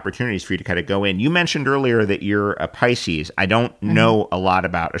so many opportunities for you to kind of go in. You mentioned earlier that you're a Pisces. I don't know a lot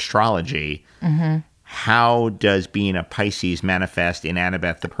about astrology. Mm-hmm. How does being a Pisces manifest in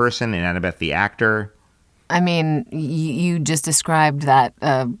Annabeth the person, in Annabeth the actor? I mean, you just described that,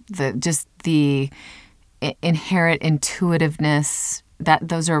 the inherent intuitiveness,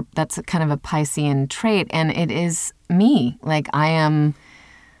 that's kind of a Piscean trait, and it is me. Like I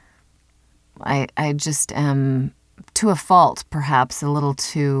just am, to a fault, perhaps a little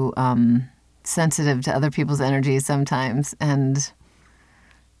too sensitive to other people's energies sometimes, and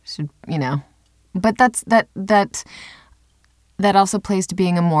should, but that also plays to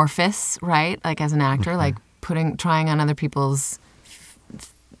being amorphous, right? Like as an actor, like trying on other people's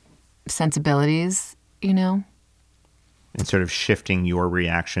sensibilities, And sort of shifting your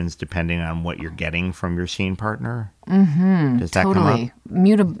reactions depending on what you're getting from your scene partner. Mm-hmm. Does that totally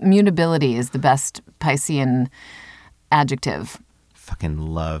come up? Mutability is the best Piscean adjective. Fucking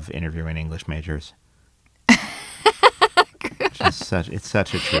love interviewing English majors. It's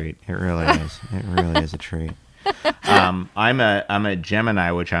such a treat. It really is. It really is a treat. I'm a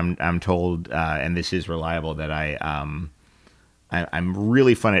Gemini, which I'm told, and this is reliable, that I'm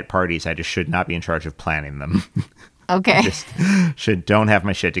really fun at parties. I just should not be in charge of planning them. Okay. Don't have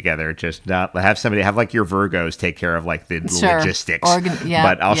my shit together. Just not have like your Virgos take care of like the logistics.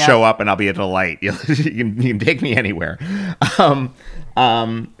 But I'll show up and I'll be a delight. You can take me anywhere. And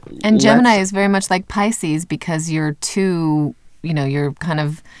Gemini is very much like Pisces because you're two, you're kind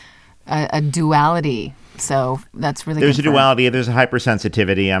of a duality. So that's really There's good a for- duality. There's a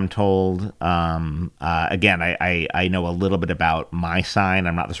hypersensitivity, I'm told. Again, I know a little bit about my sign.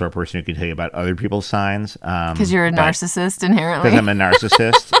 I'm not the sort of person who can tell you about other people's signs. Because you're a narcissist inherently. Because I'm a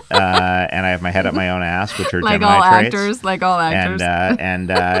narcissist, and I have my head up my own ass, which are like Gemini all traits. actors, like all actors. And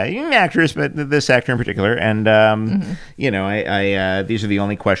actors, but this actor in particular. And you know, I these are the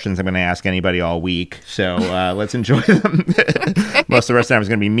only questions I'm going to ask anybody all week. So let's enjoy them. Most of the rest of the time is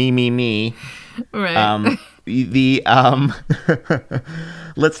going to be me. Right.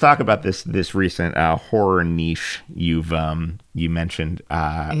 Let's talk about this recent horror niche you mentioned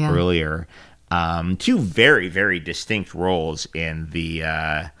earlier. Two very, very distinct roles in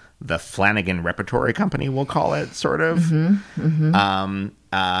the Flanagan Repertory Company, we'll call it, sort of.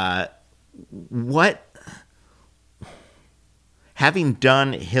 What, having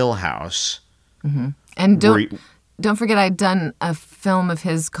done Hill House, And don't forget, I'd done a film of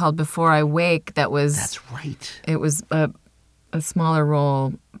his called Before I Wake. that's right. It was a smaller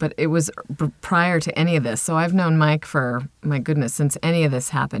role, but it was prior to any of this. So I've known Mike for, my goodness, since any of this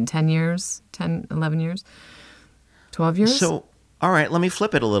happened. 10 years, 10, 11 years, 12 years. So, all right, let me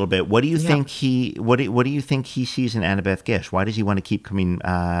flip it a little bit. What do you think what do you think he sees in Annabeth Gish? Why does he want to keep coming?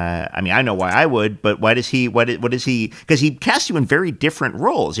 I mean, I know why I would, but why does he? What is he? Because he cast you in very different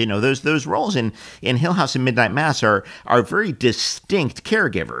roles. You know, those roles in Hill House and Midnight Mass are very distinct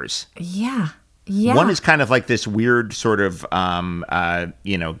caregivers. Yeah. Yeah. One is kind of like this weird sort of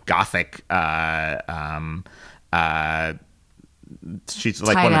gothic. She's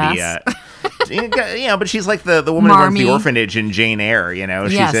like Tight one ass. of the. But she's like the woman who runs the Marmee. orphanage in Jane Eyre. You know,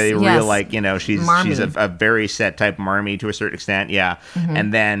 she's Yes, a real yes. like she's Marmee. a very set type Marmee to a certain extent. Yeah,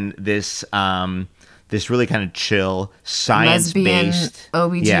 and then this really kind of chill science based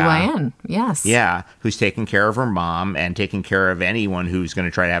OBGYN. Yes. Yeah, who's taking care of her mom and taking care of anyone who's going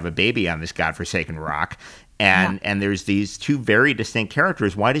to try to have a baby on this godforsaken rock. And there's these two very distinct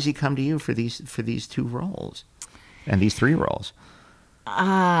characters. Why does he come to you for these two roles and these three roles?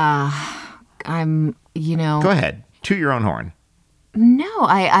 I'm, Go ahead, toot your own horn. No,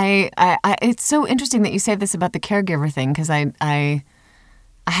 I it's so interesting that you say this about the caregiver thing, because I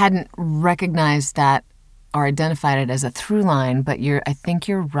hadn't recognized that or identified it as a through line, but I think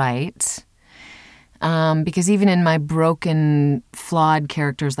you're right. Because even in my broken, flawed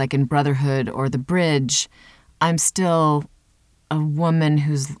characters like in Brotherhood or The Bridge, I'm still a woman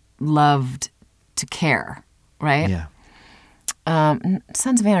who's loved to care, right? Yeah.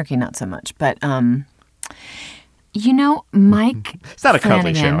 Sons of Anarchy, not so much, but Mike. It's not a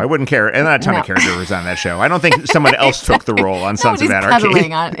cuddly show. I wouldn't care. And not a ton of caregivers on that show. I don't think someone else took the role on Sons of Anarchy.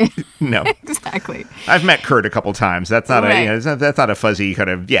 Cuddling on it. No, Exactly. I've met Kurt a couple times. That's not Right. that's not a fuzzy kind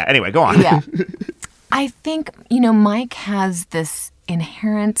of. Yeah. Anyway, go on. Yeah. I think, Mike has this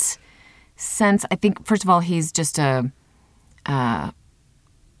inherent sense. I think, first of all, he's just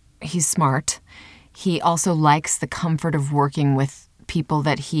he's smart. He also likes the comfort of working with people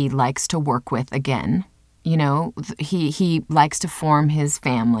that he likes to work with again. He likes to form his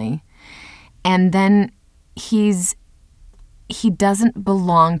family. And then he doesn't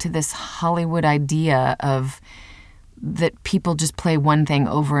belong to this Hollywood idea of that people just play one thing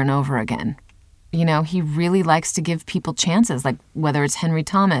over and over again. He really likes to give people chances, like whether it's Henry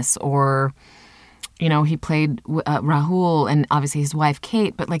Thomas or, he played Rahul and obviously his wife,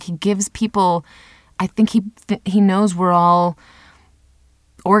 Kate, but like he gives people, I think he knows we're all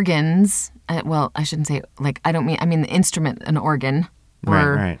organs. Well, I shouldn't say I mean the instrument, an organ.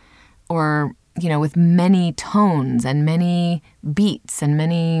 Right. Or, with many tones and many beats and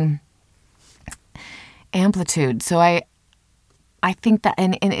many amplitude. So I think that,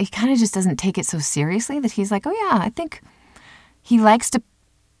 and he kind of just doesn't take it so seriously that he's like, oh yeah, I think he likes to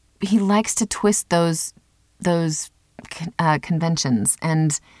twist those conventions,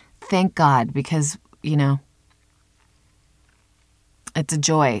 and thank God, because it's a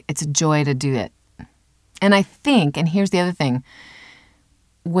joy. It's a joy to do it. And I think, and here's the other thing,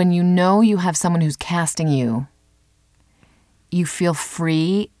 when you have someone who's casting you, you feel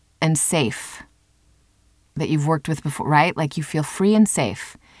free and safe. That you've worked with before, right? Like you feel free and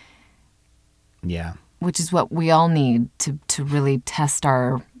safe. Yeah. Which is what we all need to really test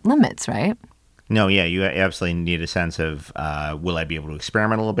our limits, right? No, yeah, you absolutely need a sense of, will I be able to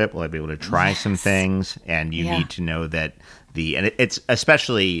experiment a little bit? Will I be able to try some things? And you need to know that and it's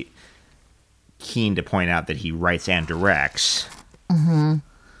especially keen to point out that he writes and directs. Mm-hmm.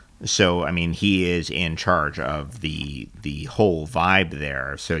 So, I mean, he is in charge of the whole vibe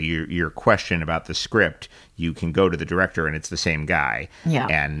there. So your question about the script, you can go to the director and it's the same guy. Yeah.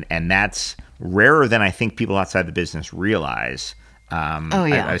 And that's rarer than I think people outside the business realize. Oh,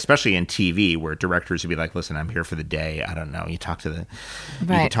 yeah. Especially in TV, where directors would be like, "Listen, I'm here for the day. I don't know. You talk to you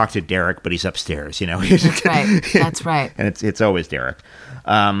Right. can talk to Derek, but he's upstairs. You know." That's right. That's right. And it's always Derek.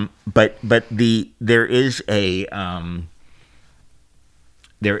 But there is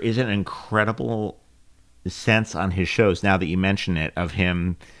an incredible sense on his shows, now that you mention it, of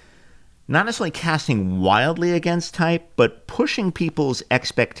him not necessarily casting wildly against type, but pushing people's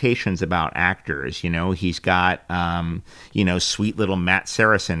expectations about actors. You know, he's got, sweet little Matt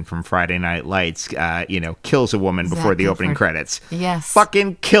Saracen from Friday Night Lights, kills a woman before the opening credits. Yes.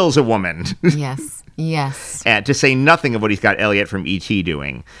 Fucking kills a woman. Yes. Yes. And to say nothing of what he's got Elliot from E.T.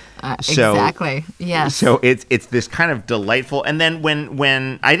 doing. Exactly. Yes. So it's this kind of delightful. And then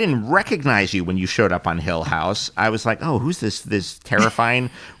when I didn't recognize you when you showed up on Hill House, I was like, oh, who's this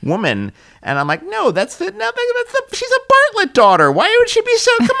terrifying woman? And I'm like, no, she's a Bartlett daughter. Why would she be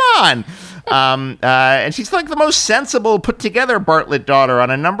so? Come on. And she's like the most sensible, put together Bartlett daughter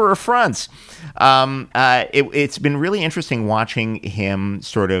on a number of fronts. It's been really interesting watching him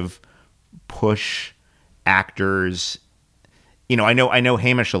sort of push actors. You know, I know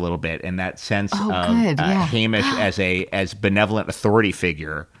Hamish a little bit in that sense of Hamish as benevolent authority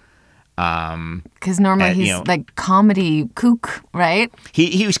figure. Because normally he's like comedy kook, right?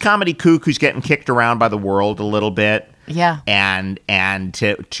 He was comedy kook who's getting kicked around by the world a little bit. Yeah. And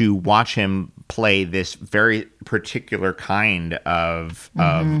to watch him play this very particular kind of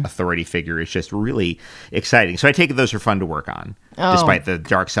authority figure is just really exciting. So I take it those are fun to work on, despite the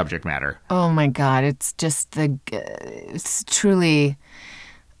dark subject matter. Oh my God, it's just it's truly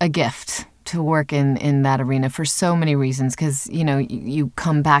a gift to work in that arena for so many reasons. Because you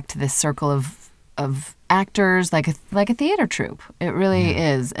come back to this circle of actors like a theater troupe. It really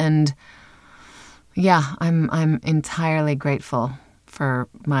is, and yeah, I'm entirely grateful for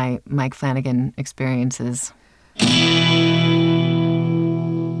my Mike Flanagan experiences.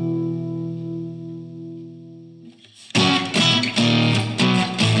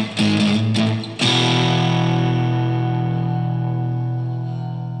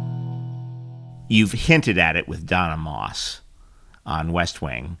 You've hinted at it with Donna Moss on West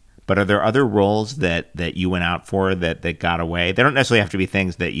Wing, but are there other roles that you went out for that got away? They don't necessarily have to be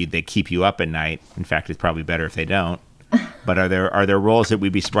things that keep you up at night. In fact, it's probably better if they don't. But are there roles that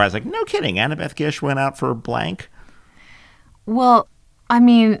we'd be surprised? Like, no kidding, Annabeth Gish went out for blank? Well, I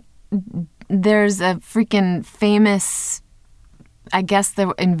mean, there's a freaking famous, I guess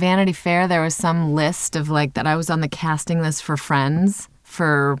in Vanity Fair there was some list of that I was on the casting list for Friends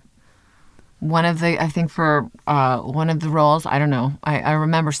for one of the roles. I don't know. I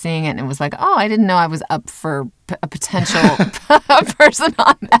remember seeing it and it was like, oh, I didn't know I was up for a potential person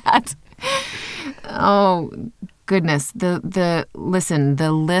on that. Oh, goodness. The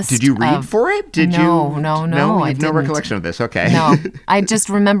list. Did you read for it? No, I have no didn't. recollection of this. Okay. No, I just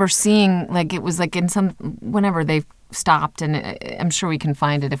remember seeing it was in whenever they stopped, and I'm sure we can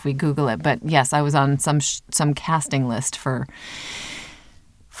find it if we Google it. But yes, I was on some casting list for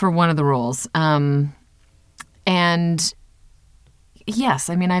one of the roles. And yes,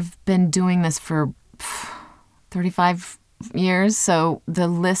 I mean, I've been doing this for 35 years, so the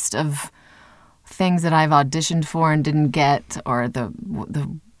list of things that I've auditioned for and didn't get, or the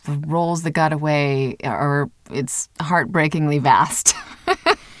roles that got away, it's heartbreakingly vast.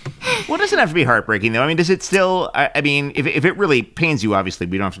 Well, it doesn't have to be heartbreaking, though. I mean, does it still? I mean, if it really pains you, obviously,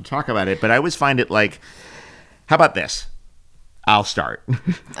 we don't have to talk about it. But I always find it how about this? I'll start.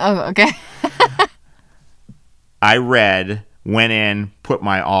 Oh, okay. I went in, put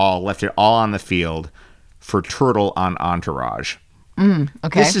my all, left it all on the field for Turtle on Entourage.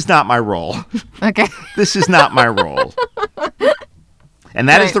 Okay. This is not my role. Okay. This is not my role. And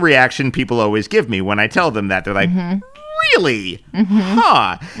that is the reaction people always give me when I tell them that. They're like, really?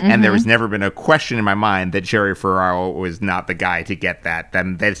 Huh? And there has never been a question in my mind that Jerry Ferraro was not the guy to get that.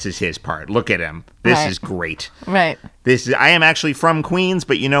 Then this is his part. Look at him. This is great. Right. I am actually from Queens,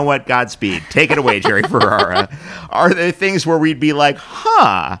 but you know what? Godspeed. Take it away, Jerry Ferrara. Are there things where we'd be like,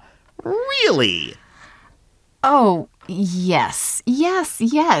 huh? Really? Oh, yes.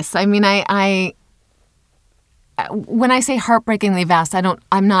 I mean, I when I say heartbreakingly vast, I'm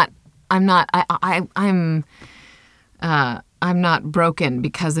not broken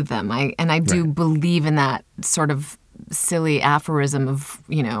because of them. I do believe in that sort of silly aphorism of,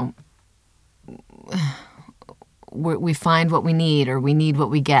 we find what we need, or we need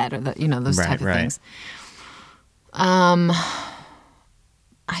what we get, or those type of things. I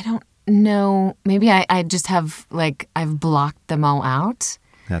don't know. Maybe I just have I've blocked them all out.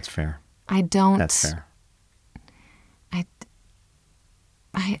 That's fair. I don't. That's fair.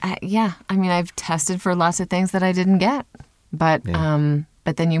 Yeah. I mean, I've tested for lots of things that I didn't get. But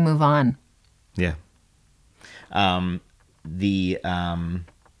then you move on. Yeah. The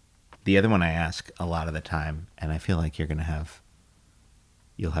other one I ask a lot of the time, and I feel like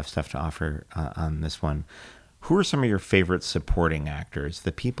you'll have stuff to offer on this one. Who are some of your favorite supporting actors?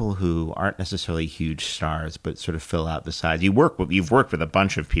 The people who aren't necessarily huge stars, but sort of fill out the sides. You've worked with a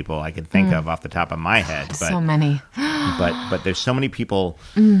bunch of people I can think of off the top of my head. But, so many. but there's so many people.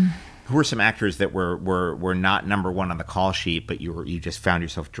 Who are some actors that were not number one on the call sheet, but you just found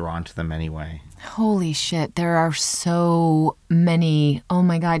yourself drawn to them anyway? Holy shit, there are so many. Oh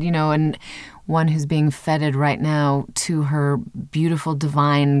my God, and one who's being feted right now to her beautiful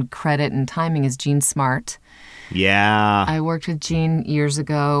divine credit and timing is Jean Smart. Yeah. I worked with Jean years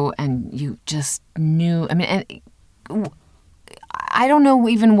ago, and you just knew. I mean, I don't know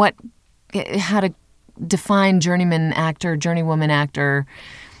even how to define journeyman actor, journeywoman actor,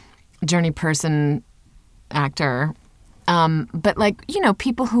 journey person actor. But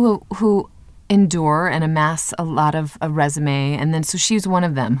people who endure and amass a lot of a resume. And then, so she's one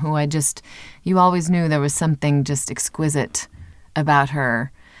of them who you always knew there was something just exquisite about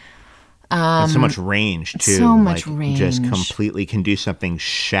her. And so much range, too. So much range. Just completely can do something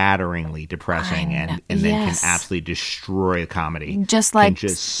shatteringly depressing and then can absolutely destroy a comedy. Just like... Can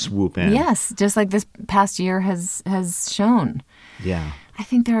just swoop in. Yes, just like this past year has shown. Yeah. I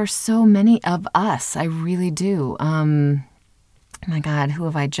think there are so many of us. I really do. My God, who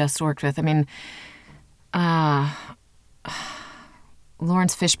have I just worked with? I mean,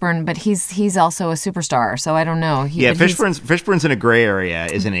 Lawrence Fishburne, but he's also a superstar, so I don't know. Fishburne's in a gray area,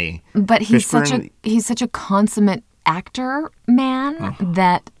 isn't he? But he's such a consummate actor man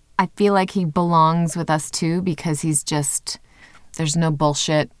that I feel like he belongs with us too, because there's no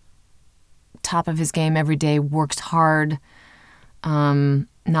bullshit. Top of his game every day, works hard.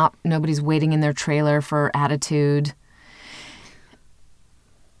 Nobody's waiting in their trailer for attitude.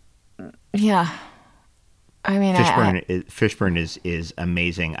 Yeah. I mean, Fishburne is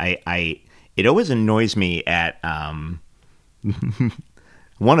amazing. It always annoys me at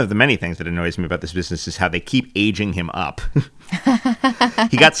one of the many things that annoys me about this business is how they keep aging him up.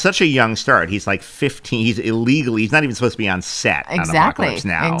 He got such a young start. He's like 15. He's illegally. He's not even supposed to be on set on Apocalypse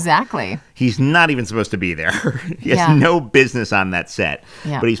Now. Exactly. He's not even supposed to be there. He has no business on that set.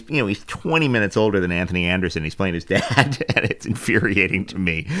 Yeah. But he's 20 minutes older than Anthony Anderson. He's playing his dad, and it's infuriating to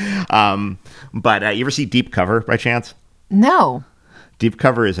me. But you ever see Deep Cover by chance? No. Deep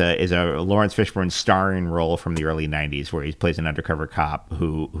Cover is a Lawrence Fishburne starring role from the early 90s where he plays an undercover cop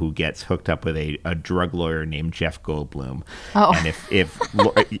who gets hooked up with a drug lawyer named Jeff Goldblum. Oh. And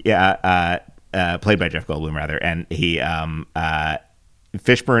played by Jeff Goldblum rather. And he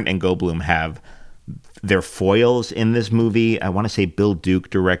Fishburne and Goldblum have their foils in this movie. I want to say Bill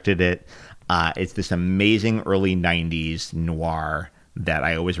Duke directed it. It's this amazing early 90s noir that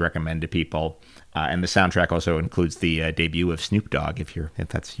I always recommend to people. And the soundtrack also includes the debut of Snoop Dogg, if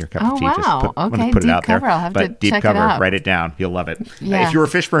that's your cup of tea. Wow. Just put it out Cover. there. I'll have to Deep check Cover, it out. write it down. You'll love it. Yeah. If you're a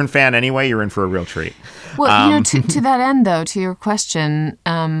Fishburne fan anyway, you're in for a real treat. Well, to that end, though, to your question,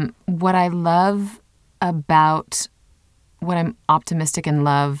 what I love about what I'm optimistic and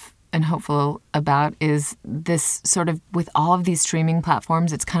love and hopeful about is this sort of, with all of these streaming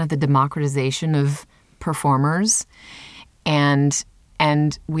platforms, it's kind of the democratization of performers. And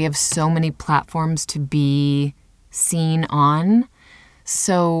we have so many platforms to be seen on,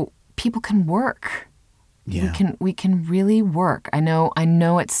 so people can work. Yeah. We can really work. I know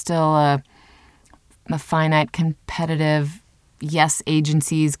it's still a finite, competitive. Yes,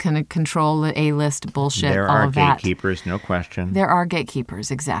 agencies can control the A-list bullshit. There all are of that. gatekeepers, no question. There are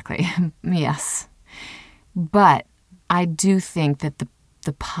gatekeepers, exactly. Yes, but I do think that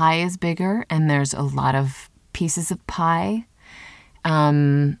the pie is bigger, and there's a lot of pieces of pie.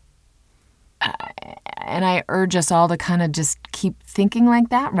 And I urge us all to kind of just keep thinking like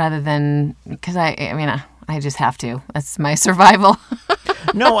that rather than, because I just have to. That's my survival.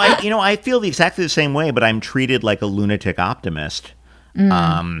 No, I feel exactly the same way, but I'm treated like a lunatic optimist.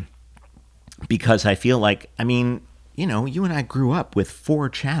 Because I feel like, you and I grew up with 4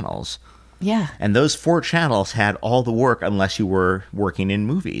 channels. Yeah. And those 4 channels had all the work unless you were working in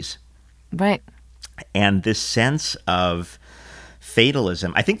movies. Right. And this sense of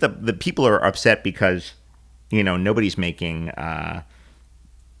fatalism, I think the people are upset because, nobody's making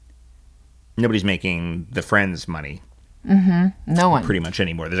the Friends money. Mm-hmm. No one. Pretty much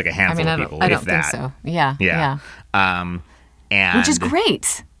anymore. There's like a handful of people. I don't think so. Yeah. Yeah. And which is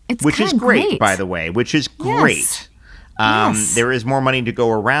great. It's which is great, great, by the way. Which is great. Yes. Yes. There is more money to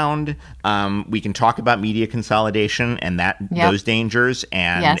go around. We can talk about media consolidation and those dangers,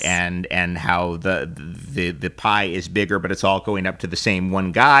 and how the pie is bigger, but it's all going up to the same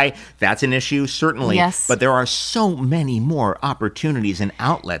one guy. That's an issue, certainly. Yes. But there are so many more opportunities and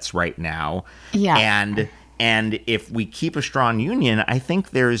outlets right now. Yeah. And if we keep a strong union, I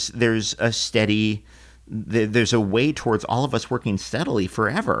think there's a steady. There's a way towards all of us working steadily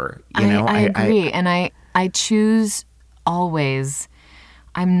forever. I agree, and I choose always.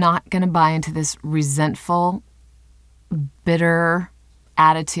 I'm not going to buy into this resentful, bitter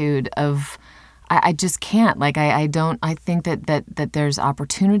attitude of. I just can't. Like I don't. I think that there's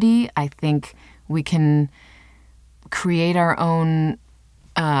opportunity. I think we can create our own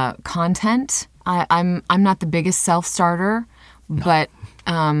content. I'm not the biggest self-starter, but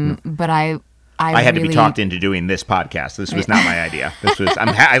I had really, to be talked into doing this podcast. This was not my idea.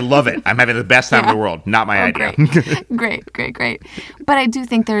 I love it. I'm having the best time in the world. Not my idea. Great. But I do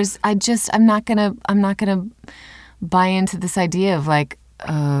think I'm not gonna buy into this idea of like,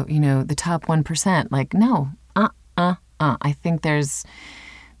 the top 1%. Like, no, I think there's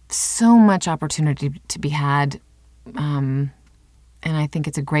so much opportunity to be had. And I think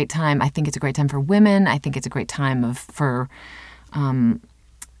it's a great time. I think it's a great time for women. I think it's a great time for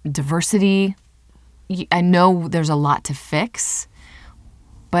diversity. I know there's a lot to fix,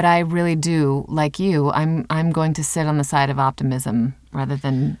 but I really do, like you, I'm going to sit on the side of optimism rather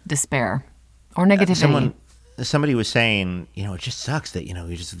than despair or negativity. Somebody was saying, it just sucks that,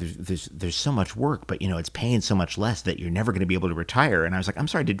 there's so much work, but, it's paying so much less that you're never going to be able to retire. And I was like, I'm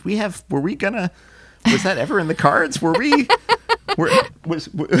sorry, was that ever in the cards? Were we?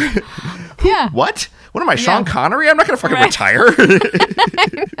 Yeah. What am I, Sean Connery? I'm not going to fucking retire.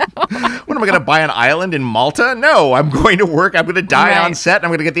 What am I going to buy an island in Malta? No, I'm going to work. I'm going to die on set. And I'm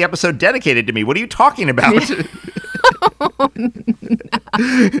going to get the episode dedicated to me. What are you talking about? And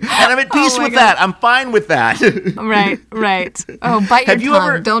I'm at peace with that. I'm fine with that. Right. Oh, bite your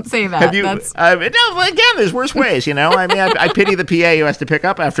tongue. Don't say that. Again, there's worse ways, I mean, I pity the PA who has to pick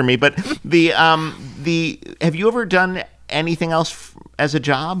up after me. But have you ever done anything else as a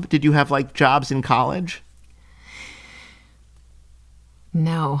job? Did you have like jobs in college?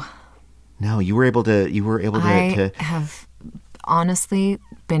 No, you were able to. I have honestly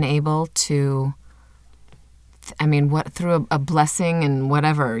been able to. I mean, through a blessing and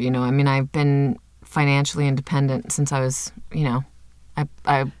whatever, I mean, I've been financially independent since I was, I'm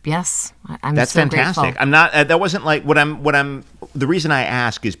That's so fantastic. grateful. I'm not. That wasn't like what I'm. The reason I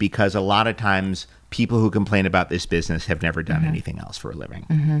ask is because a lot of times people who complain about this business have never done anything else for a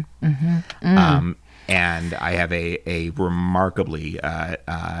living. And I have a remarkably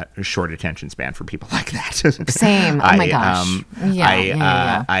short attention span for people like that. Same. Oh my gosh.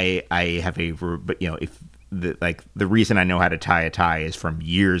 I have but if. The reason I know how to tie a tie is from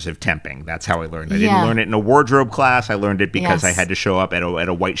years of temping. That's how I learned. I didn't learn it in a wardrobe class. I learned it because I had to show up at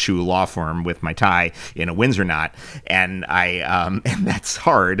a white shoe law firm with my tie in a Windsor knot, and and that's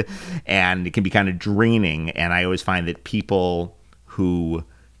hard, and it can be kind of draining. And I always find that people who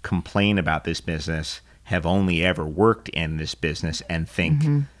complain about this business have only ever worked in this business and think.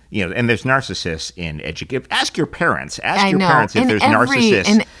 And there's narcissists in education. Ask your parents. Ask your parents if there's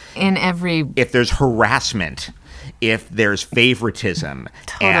narcissists. In every... If there's harassment, if there's favoritism,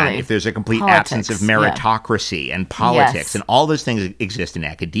 and if there's a complete absence of meritocracy and politics, and all those things exist in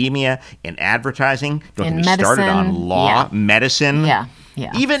academia, in advertising. Don't get me started on law, medicine. Yeah.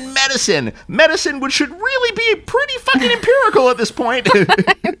 Even medicine. Medicine should really be pretty fucking empirical at this point.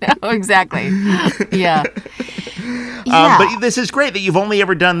 No, exactly. Yeah. But this is great that you've only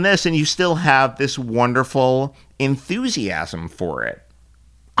ever done this and you still have this wonderful enthusiasm for it.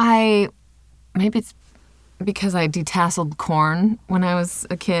 Maybe it's because I detasseled corn when I was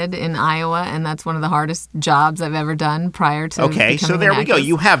a kid in Iowa, and that's one of the hardest jobs I've ever done prior to Okay, so there we go.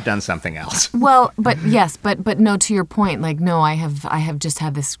 You have done something else. Well, but yes, but no, to your point, like, no, I have just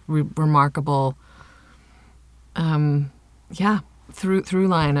had this remarkable, through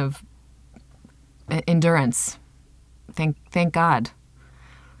line of endurance. Thank God.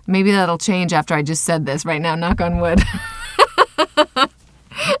 Maybe that'll change after I just said this right now, knock on wood.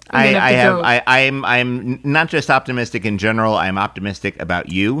 I'm not just optimistic in general. I'm optimistic about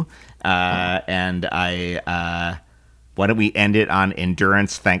you, and why don't we end it on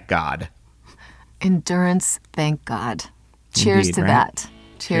endurance? Thank God. Endurance. Thank God. Cheers Indeed, to right? that.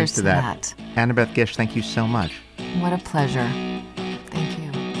 Cheers to that. Annabeth Gish, thank you so much. What a pleasure. Thank you.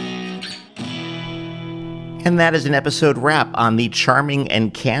 And that is an episode wrap on the charming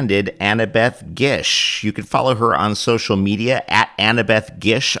and candid Annabeth Gish. You can follow her on social media at Annabeth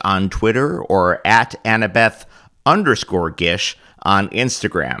Gish on Twitter or at Annabeth _Gish on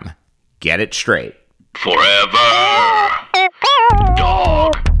Instagram. Get it straight. Forever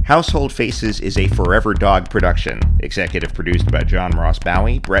Dog. Household Faces is a Forever Dog production. Executive produced by John Ross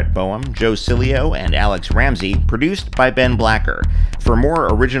Bowie, Brett Boehm, Joe Cilio, and Alex Ramsey. Produced by Ben Blacker. For more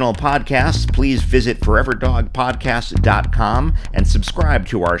original podcasts, please visit foreverdogpodcast.com and subscribe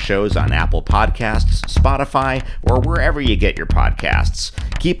to our shows on Apple Podcasts, Spotify, or wherever you get your podcasts.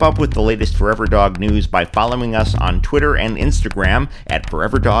 Keep up with the latest Forever Dog news by following us on Twitter and Instagram at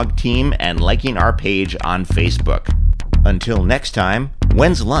Forever Dog Team and liking our page on Facebook. Until next time,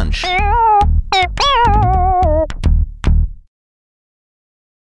 when's lunch?